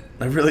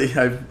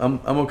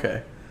 I'm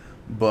okay.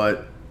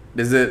 But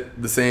is it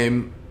the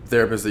same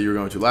therapist that you were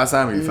going to last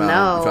time, or you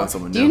found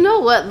someone new? Do you know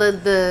what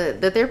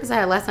the therapist I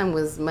had last time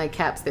was my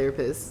CAPS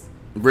therapist?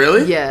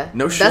 Really? Yeah.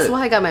 No shit. That's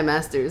why I got my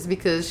master's,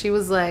 because she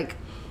was like,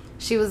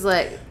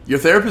 your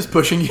therapist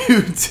pushing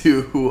you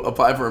to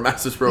apply for a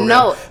master's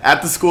program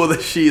at the school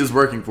that she is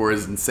working for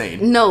is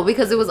insane. No,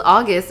 because it was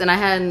August and I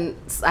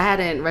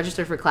hadn't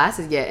registered for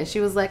classes yet, and she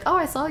was like, "Oh,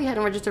 I saw you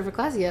hadn't registered for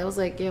classes yet." I was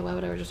like, "Yeah, why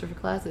would I register for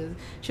classes?"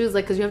 She was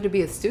like, "Because you have to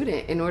be a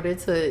student in order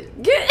to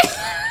get."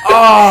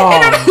 Oh.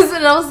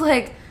 And I was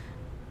like,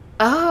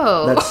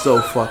 "Oh, that's so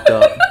fucked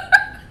up."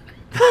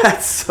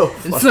 That's so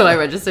funny. So I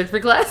registered for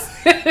class.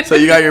 So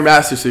you got your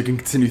master's so you can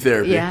continue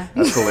therapy. Yeah.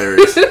 That's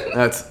hilarious.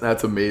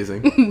 That's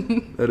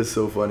amazing. That is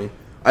so funny.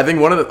 I think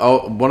one of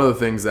the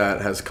things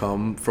that has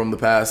come from the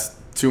past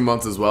 2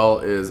 months as well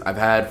is I've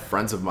had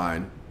friends of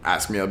mine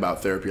ask me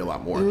about therapy a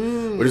lot more,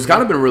 which has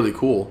kind of been really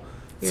cool.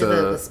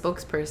 You're the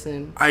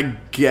spokesperson. I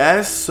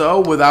guess so,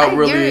 without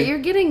really. You're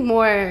getting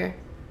more.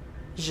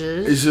 What's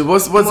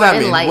that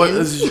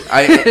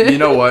mean? You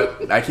know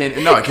what? I can't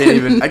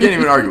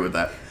even argue with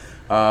that.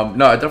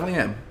 No, I definitely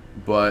am,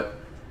 but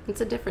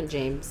it's a different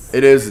James.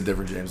 It is a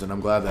different James, and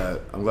I'm glad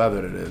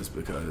that it is,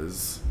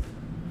 because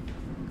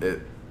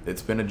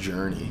it's been a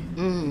journey.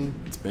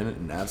 It's been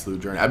an absolute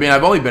journey. I mean,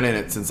 I've only been in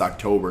it since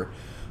October,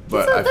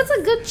 but that's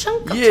a good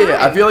chunk of time. Yeah,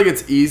 I feel like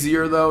it's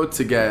easier though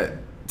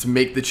to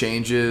make the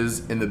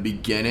changes in the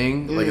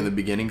beginning, like in the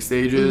beginning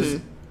stages.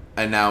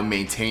 And now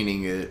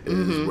maintaining it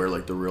is where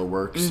like the real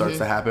work starts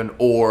to happen,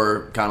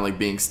 or kind of like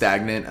being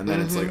stagnant, and then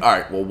it's like, all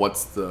right, well,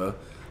 what's the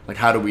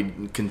how do we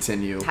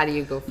continue? How do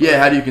you go forward? Yeah,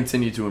 how do you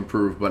continue to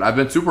improve? But I've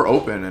been super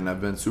open and I've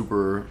been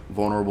super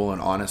vulnerable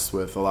and honest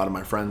with a lot of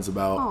my friends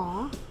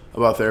about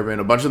therapy,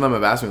 and a bunch of them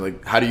have asked me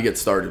like, how do you get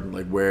started?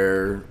 Like,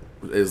 where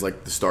is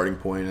like the starting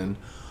point and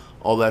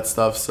all that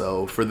stuff?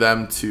 So for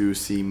them to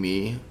see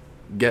me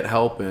get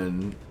help,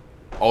 and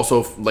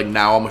also like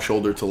now I'm a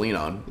shoulder to lean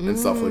on and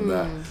stuff like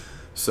that.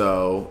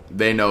 So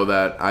they know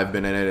that I've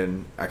been in it,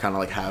 and I kind of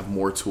like have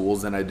more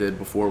tools than I did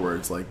before, where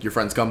it's like your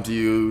friends come to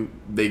you,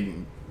 they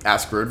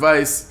ask for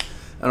advice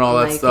and all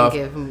that stuff.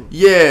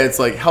 Yeah, it's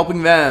like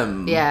helping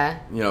them. Yeah.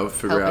 You know,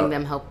 helping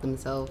them help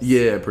themselves.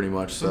 Yeah, pretty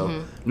much.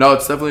 So no,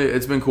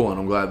 it's been cool, and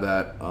I'm glad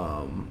that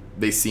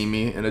they see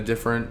me in a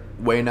different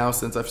way now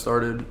since I've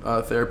started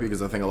therapy,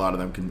 because I think a lot of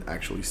them can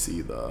actually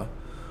see the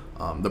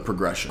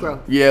progression.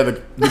 Growth. Yeah,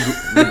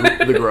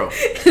 the growth.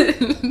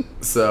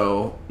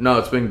 So no,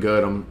 it's been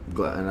good. I'm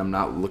glad, and I'm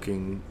not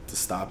looking to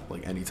stop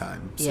like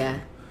anytime soon. Yeah.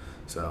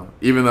 So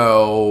even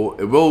though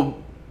it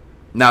will,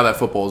 now that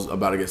football's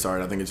about to get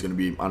started, I think it's going to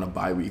be on a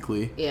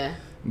bi-weekly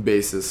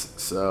basis.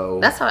 So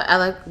that's how I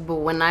like. But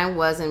when I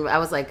was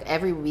like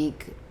every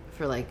week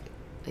for like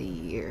a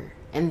year.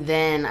 And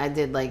then I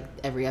did like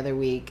every other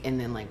week, and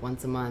then like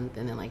once a month,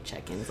 and then like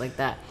check-ins like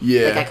that.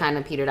 Yeah. Like I kind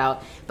of petered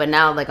out, but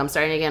now like I'm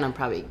starting again. I'm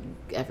probably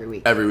every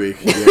week. Every week.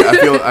 Yeah.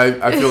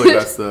 I feel like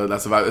that's the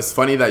vibe. It's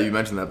funny that you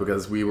mentioned that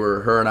because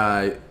her and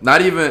I,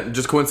 not even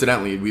just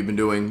coincidentally, we've been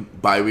doing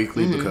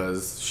bi-weekly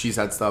because she's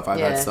had stuff, I've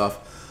had stuff.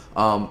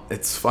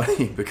 It's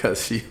funny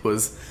because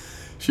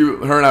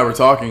her and I were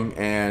talking,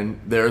 and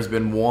there's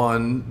been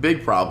one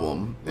big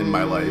problem in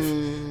my life,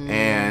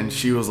 and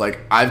she was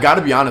like, "I've got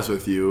to be honest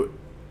with you.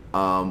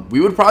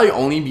 We would probably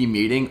only be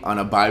meeting on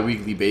a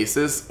bi-weekly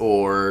basis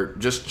or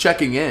just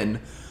checking in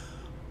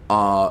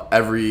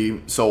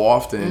every so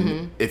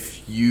often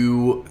if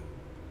you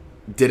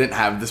didn't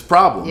have this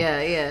problem."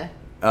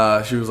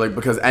 She was like,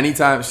 because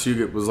anytime she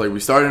was like, we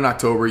started in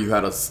October, you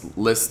had a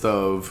list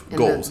of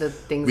goals. The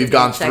things we've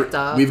gone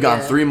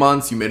 3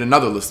 months, you made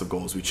another list of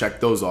goals. We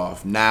checked those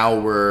off. Now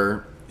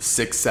we're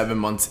 6-7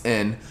 months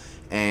in,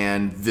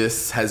 and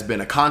this has been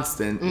a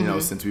constant, you know,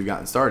 since we've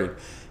gotten started.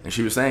 And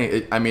she was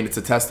saying, it's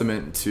a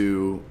testament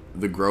to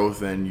the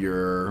growth and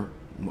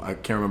I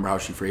can't remember how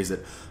she phrased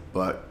it,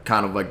 but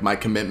kind of like my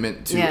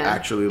commitment to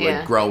actually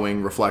like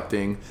growing,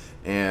 reflecting,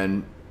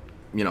 and,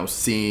 you know,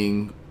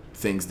 seeing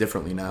things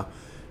differently now.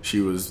 She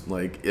was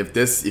like,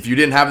 if you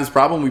didn't have this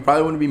problem, we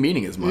probably wouldn't be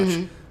meeting as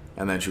much.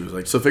 And then she was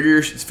like, so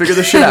figure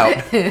this shit out.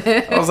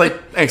 I was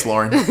like, thanks,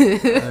 Lauren.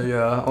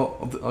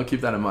 I'll keep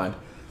that in mind.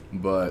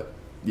 But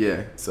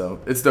yeah, so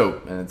it's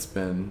dope,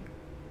 and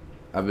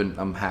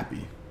I'm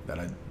happy that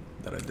I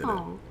did it.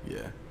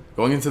 Yeah,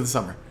 going into the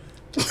summer,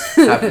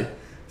 happy.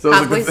 So it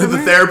was like the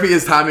therapy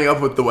is timing up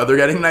with the weather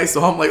getting nice.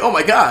 So I'm like, oh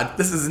my god,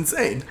 this is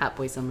insane. Hot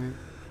boy summer.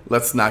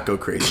 Let's not go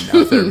crazy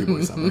now. Therapy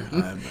boy summer.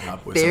 I'm a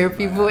hot boy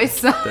therapy summer. Boy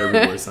summer.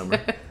 Therapy boy summer.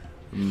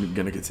 I'm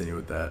gonna continue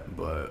with that,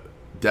 but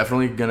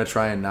definitely gonna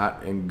try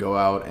and go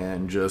out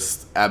and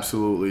just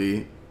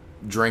absolutely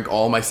drink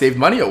all my saved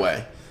money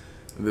away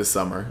this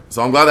summer.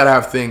 So I'm glad that I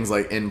have things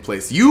like in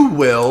place. You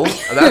will.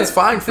 That's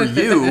fine for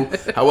you.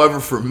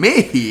 However, for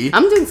me,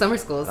 I'm doing summer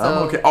school. So I'm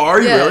okay. Oh,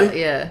 are you really?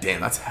 Yeah.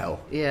 Damn, that's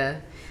hell. Yeah.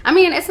 I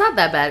mean, it's not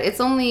that bad.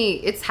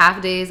 It's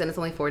half days, and it's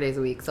only 4 days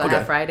a week. So I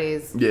have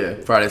Fridays. Yeah,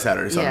 Friday,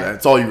 Saturday, Sunday.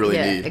 That's all you really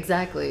need.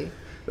 Exactly.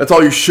 That's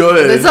all you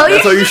should. That's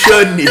all you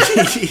should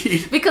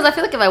need. Because I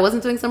feel like if I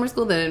wasn't doing summer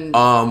school, then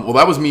well,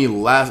 that was me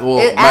last. Well,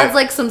 it adds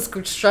like some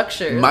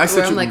structure. Where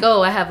I'm like,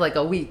 I have like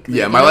a week.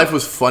 Yeah, my life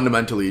was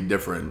fundamentally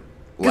different.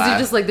 Because you're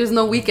just like, there's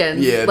no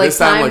weekends. Yeah, like this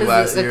time like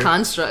last is year. a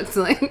construct.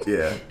 Like.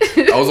 Yeah,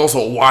 I was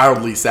also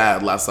wildly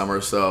sad last summer,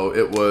 so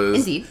it was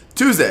Indeed.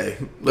 Tuesday.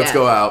 Let's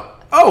go out.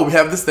 Oh, we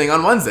have this thing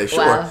on Wednesday.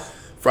 Sure. Wow.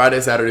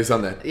 Friday, Saturday,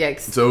 Sunday.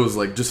 Yikes. So it was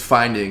like just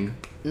finding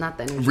not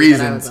that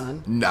reasons. That I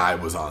was on. Nah, I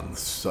was on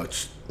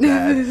such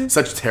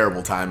such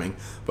terrible timing.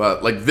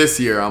 But like this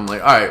year, I'm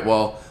like, all right,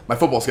 well, my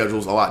football schedule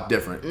is a lot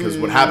different because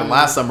what happened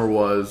last summer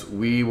was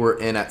we were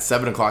in at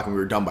 7:00 and we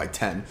were done by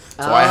 10.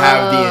 So I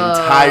have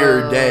the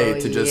entire day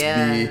to just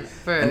be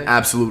an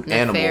absolute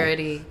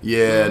nefarity.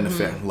 Animal.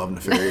 Yeah, love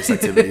nefarious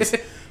activities.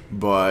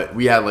 But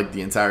we had like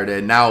the entire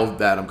day. Now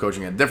that I'm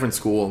coaching at a different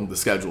school, the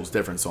schedule is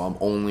different. So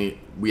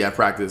we have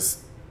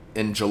practice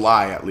in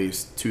July at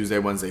least, Tuesday,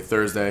 Wednesday,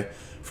 Thursday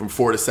from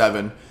 4 to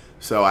 7.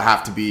 So I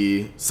have to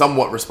be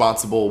somewhat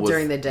responsible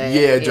during the day.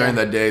 Yeah, during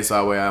that day. So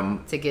that way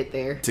I'm to get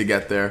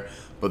there.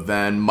 But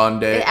then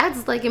Monday,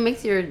 it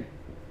makes your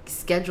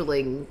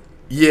scheduling.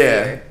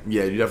 Yeah,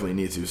 you definitely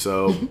need to.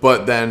 So,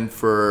 but then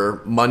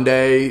for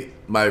Monday,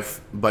 my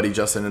buddy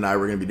Justin and I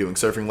were going to be doing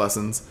surfing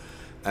lessons.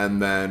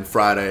 And then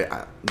Friday,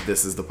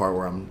 this is the part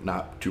where I'm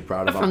not too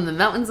proud of. From the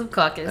mountains of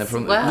Caucasus.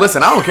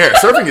 Listen, I don't care.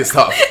 Surfing is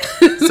tough.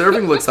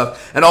 Surfing looks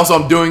tough. And also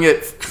I'm doing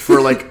it for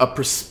like a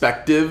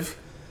perspective.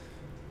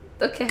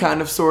 Okay.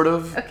 Kind of, sort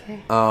of. Okay.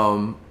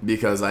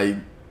 Because I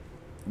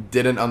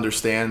didn't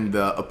understand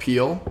the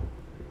appeal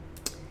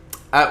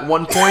at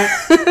one point.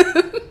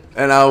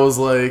 And I was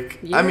like,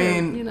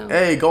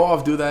 hey, go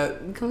off, do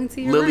that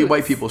lily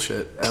white people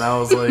shit. And I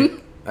was like,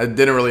 I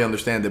didn't really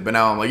understand it. But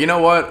now I'm like, you know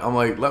what? I'm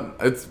like,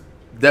 it's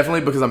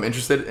definitely because I'm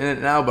interested in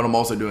it now, but I'm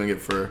also doing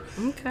it for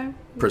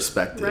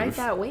perspective. Ride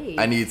that wave.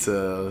 I just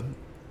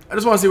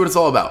want to see what it's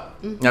all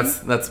about.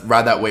 That's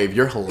ride that wave.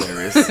 You're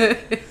hilarious.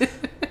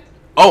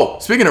 Oh,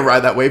 speaking of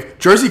ride that wave,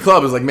 Jersey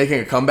Club is like making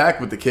a comeback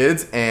with the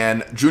kids,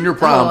 and junior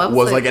prom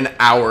was like an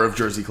hour of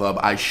Jersey Club.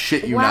 I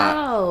shit you not.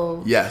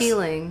 Wow. Yes.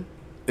 Healing.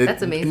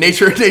 That's amazing.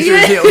 Nature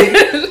is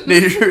healing.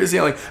 Nature is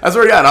healing. I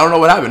swear to God, I don't know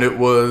what happened. It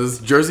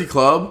was Jersey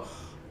Club.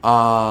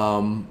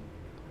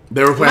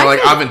 They were playing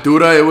like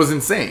Aventura. It was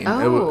insane.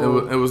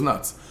 Oh. It was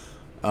nuts.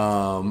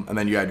 And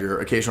then you had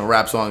your occasional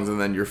rap songs, and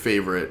then your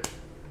favorite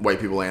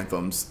white people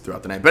anthems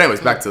throughout the night. But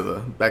anyways, back to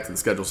the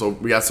schedule. So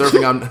we got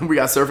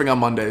surfing on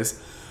Mondays.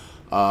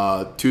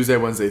 Tuesday,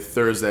 Wednesday,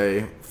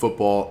 Thursday,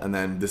 football, and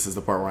then this is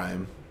the part where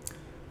I'm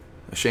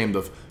ashamed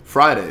of.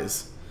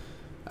 Fridays,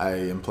 I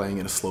am playing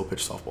in a slow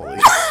pitch softball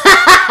league.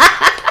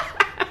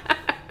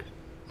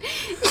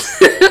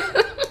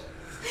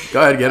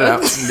 Go ahead, get it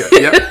out.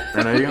 Yep,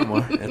 I know you got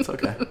more. It's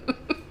okay.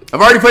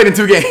 I've already played in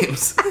 2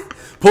 games.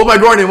 Pulled my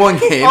groin in 1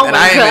 game, and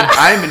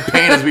I am in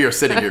pain as we are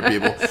sitting here,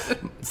 people.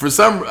 For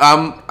some,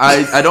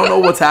 I don't know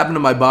what's happened to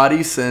my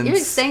body since. You're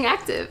staying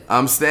active.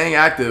 I'm staying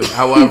active.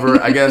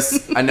 However, I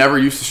guess I never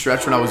used to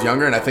stretch when I was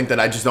younger, and I think that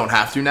I just don't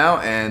have to now,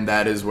 and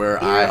that is where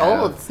You're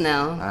old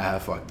now. I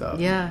have fucked up.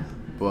 Yeah.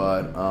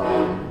 But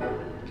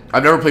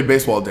I've never played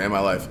baseball a day in my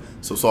life,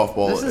 so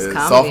softball's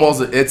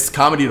it's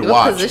comedy to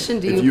watch. What position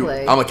do you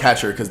play? I'm a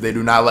catcher because they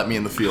do not let me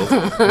in the field.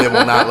 They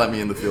will not let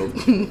me in the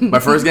field. My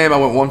first game, I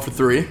went 1 for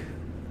 3,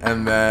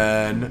 and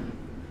then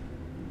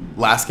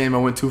last game I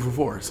went 2 for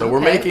 4. So we're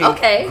making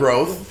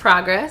growth,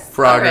 progress.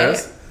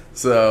 Right.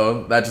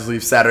 So that just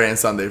leaves Saturday and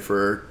Sunday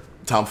for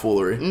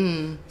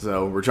tomfoolery.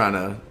 So we're trying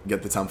to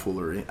get the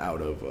tomfoolery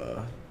out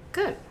of.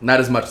 Good. Not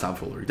as much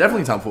tomfoolery.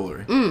 Definitely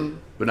tomfoolery.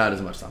 But not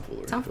as much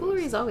tomfoolery.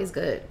 Tomfoolery is always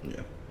good.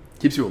 Yeah.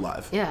 Keeps you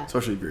alive. Yeah.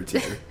 Especially if you're a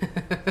teacher.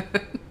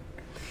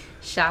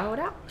 Shout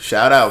out.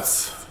 Shout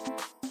outs.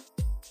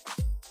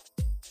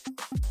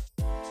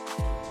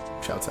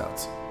 Shouts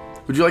outs.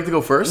 Would you like to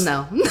go first?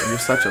 No. You're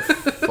such a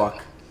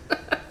fuck.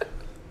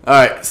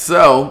 Alright,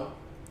 so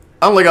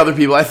unlike other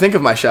people, I think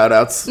of my shout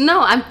outs. No,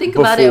 I'm thinking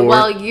about it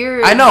while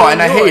you're I know,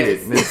 and I hate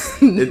it.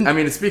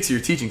 It speaks to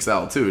your teaching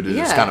style too, to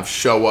just kind of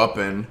show up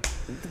and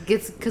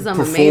because I'm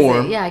perform.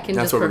 amazing. Yeah, I can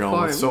That's just what perform. we're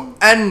going with. So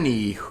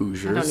any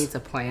Hoosiers. I don't need to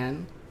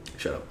plan.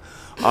 Shut up.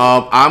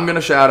 I'm going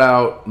to shout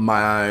out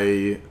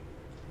my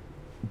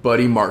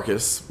buddy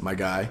Marcus, my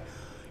guy.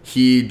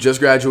 He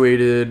just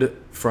graduated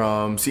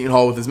from Seton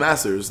Hall with his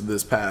master's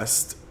this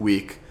past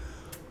week.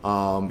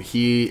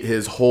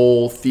 His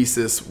whole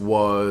thesis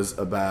was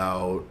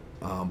about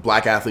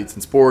black athletes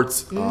in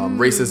sports,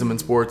 racism in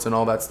sports, and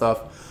all that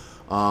stuff.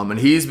 And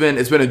it's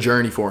been a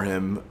journey for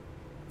him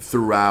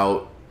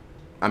throughout.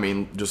 I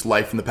mean, just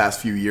life in the past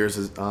few years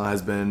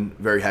has been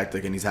very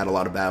hectic, and he's had a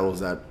lot of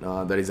battles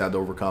that he's had to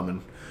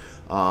overcome.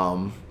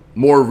 And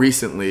more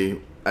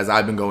recently, as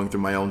I've been going through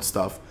my own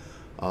stuff,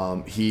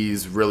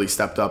 he's really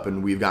stepped up,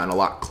 and we've gotten a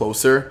lot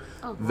closer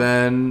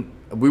than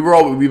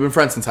we've been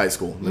friends since high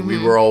school. Like, we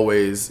were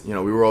always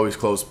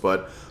close,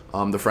 but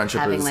the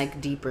friendship having is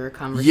like deeper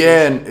conversations.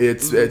 Yeah, and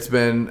it's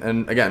been,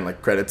 and again,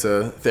 like, credit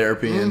to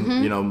therapy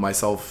and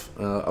myself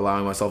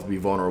allowing myself to be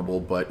vulnerable.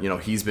 But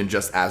he's been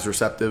just as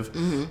receptive,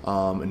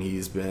 and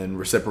he's been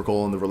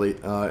reciprocal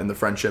in the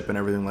friendship and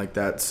everything like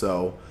that.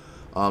 So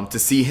to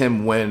see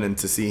him win and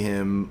to see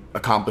him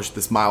accomplish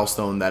this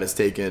milestone that has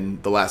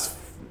taken the last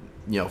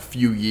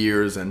few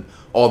years and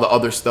all the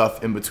other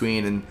stuff in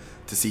between, and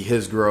to see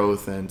his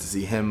growth and to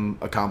see him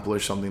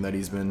accomplish something that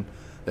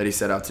he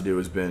set out to do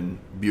has been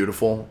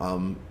beautiful.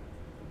 I'm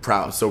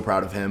so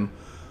proud of him,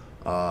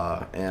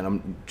 and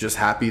I'm just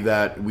happy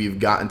that we've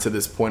gotten to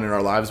this point in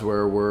our lives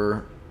where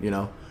we're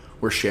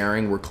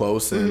sharing, we're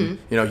close, and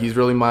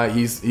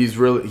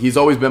he's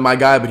always been my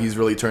guy, but he's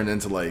really turned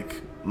into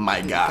like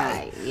my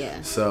guy.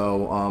 Yeah.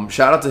 So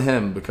shout out to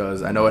him,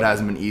 because I know it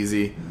hasn't been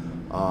easy,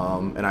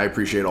 and I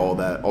appreciate all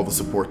the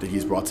support that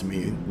he's brought to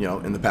me,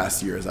 in the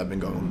past year as I've been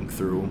going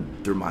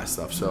through my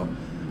stuff. So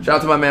shout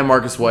out to my man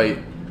Marcus White.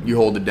 You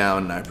hold it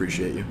down, and I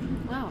appreciate you.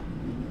 Wow.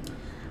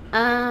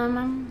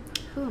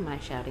 Who am I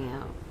shouting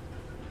out?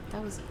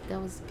 That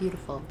was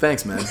beautiful.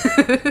 Thanks, man.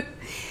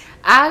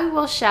 I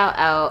will shout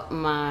out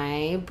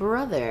my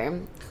brother,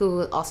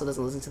 who also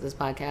doesn't listen to this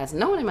podcast.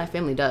 No one in my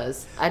family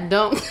does. I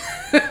don't.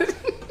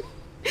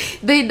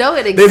 They know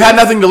it exists. They've had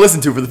nothing to listen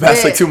to for the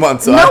past 2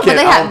 months. So but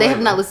they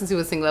have not listened to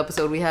a single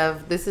episode.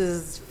 This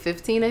is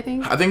 15, I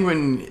think. I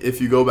think if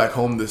you go back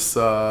home this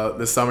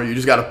summer, you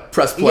just gotta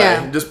press play.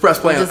 Yeah. Just press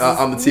play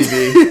on the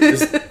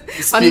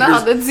TV. I'm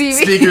not on the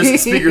TV.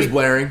 Speakers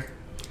blaring.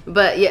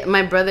 But yeah,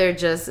 my brother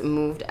just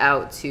moved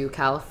out to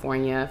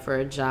California for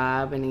a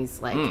job, and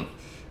he's like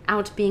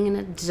out being an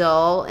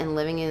adult and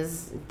living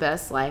his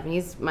best life. And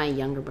he's my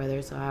younger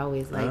brother, so I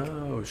always like.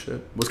 Oh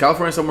shit! Was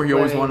California somewhere he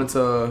always wanted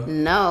to?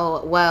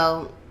 No,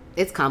 well,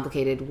 it's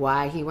complicated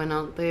why he went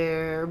out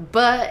there,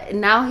 but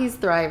now he's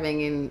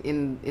thriving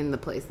in the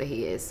place that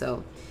he is.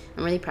 So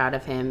I'm really proud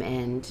of him,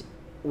 and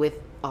with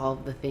all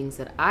the things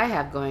that I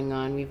have going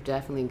on, we've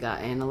definitely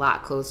gotten a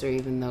lot closer,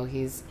 even though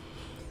he's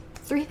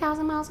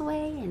 3,000 miles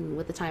away and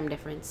with the time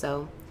difference.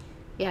 So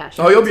yeah.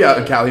 You'll be out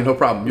in Cali, no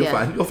problem.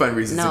 You'll find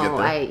reasons to get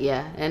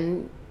there.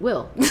 And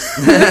will.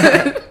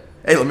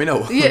 Hey, let me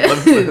know. Yeah.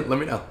 let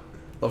me know.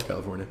 Love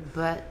California.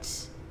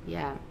 But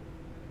yeah.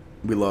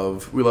 We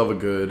love a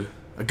good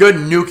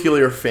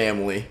nuclear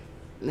family.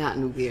 Not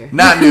nuclear.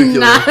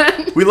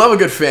 We love a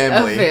good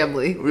family.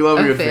 We love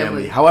a good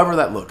family. However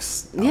that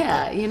looks.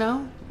 Yeah,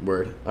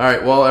 Word. All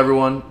right, well,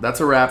 everyone, that's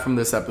a wrap from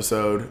this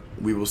episode.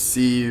 We will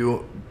see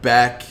you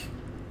back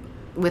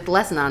with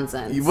less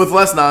nonsense.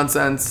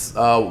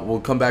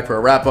 We'll come back for a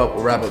wrap up.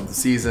 We'll wrap up the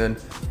season,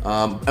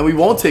 and we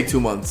won't take 2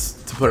 months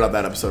to put out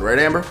that episode, right,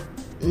 Amber?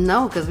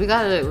 No, because we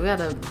gotta get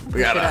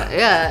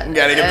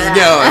this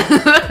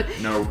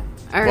going. No.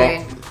 All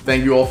right.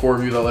 Thank you all 4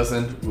 of you that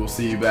listened. We'll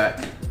see you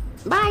back.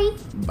 Bye.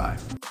 Bye.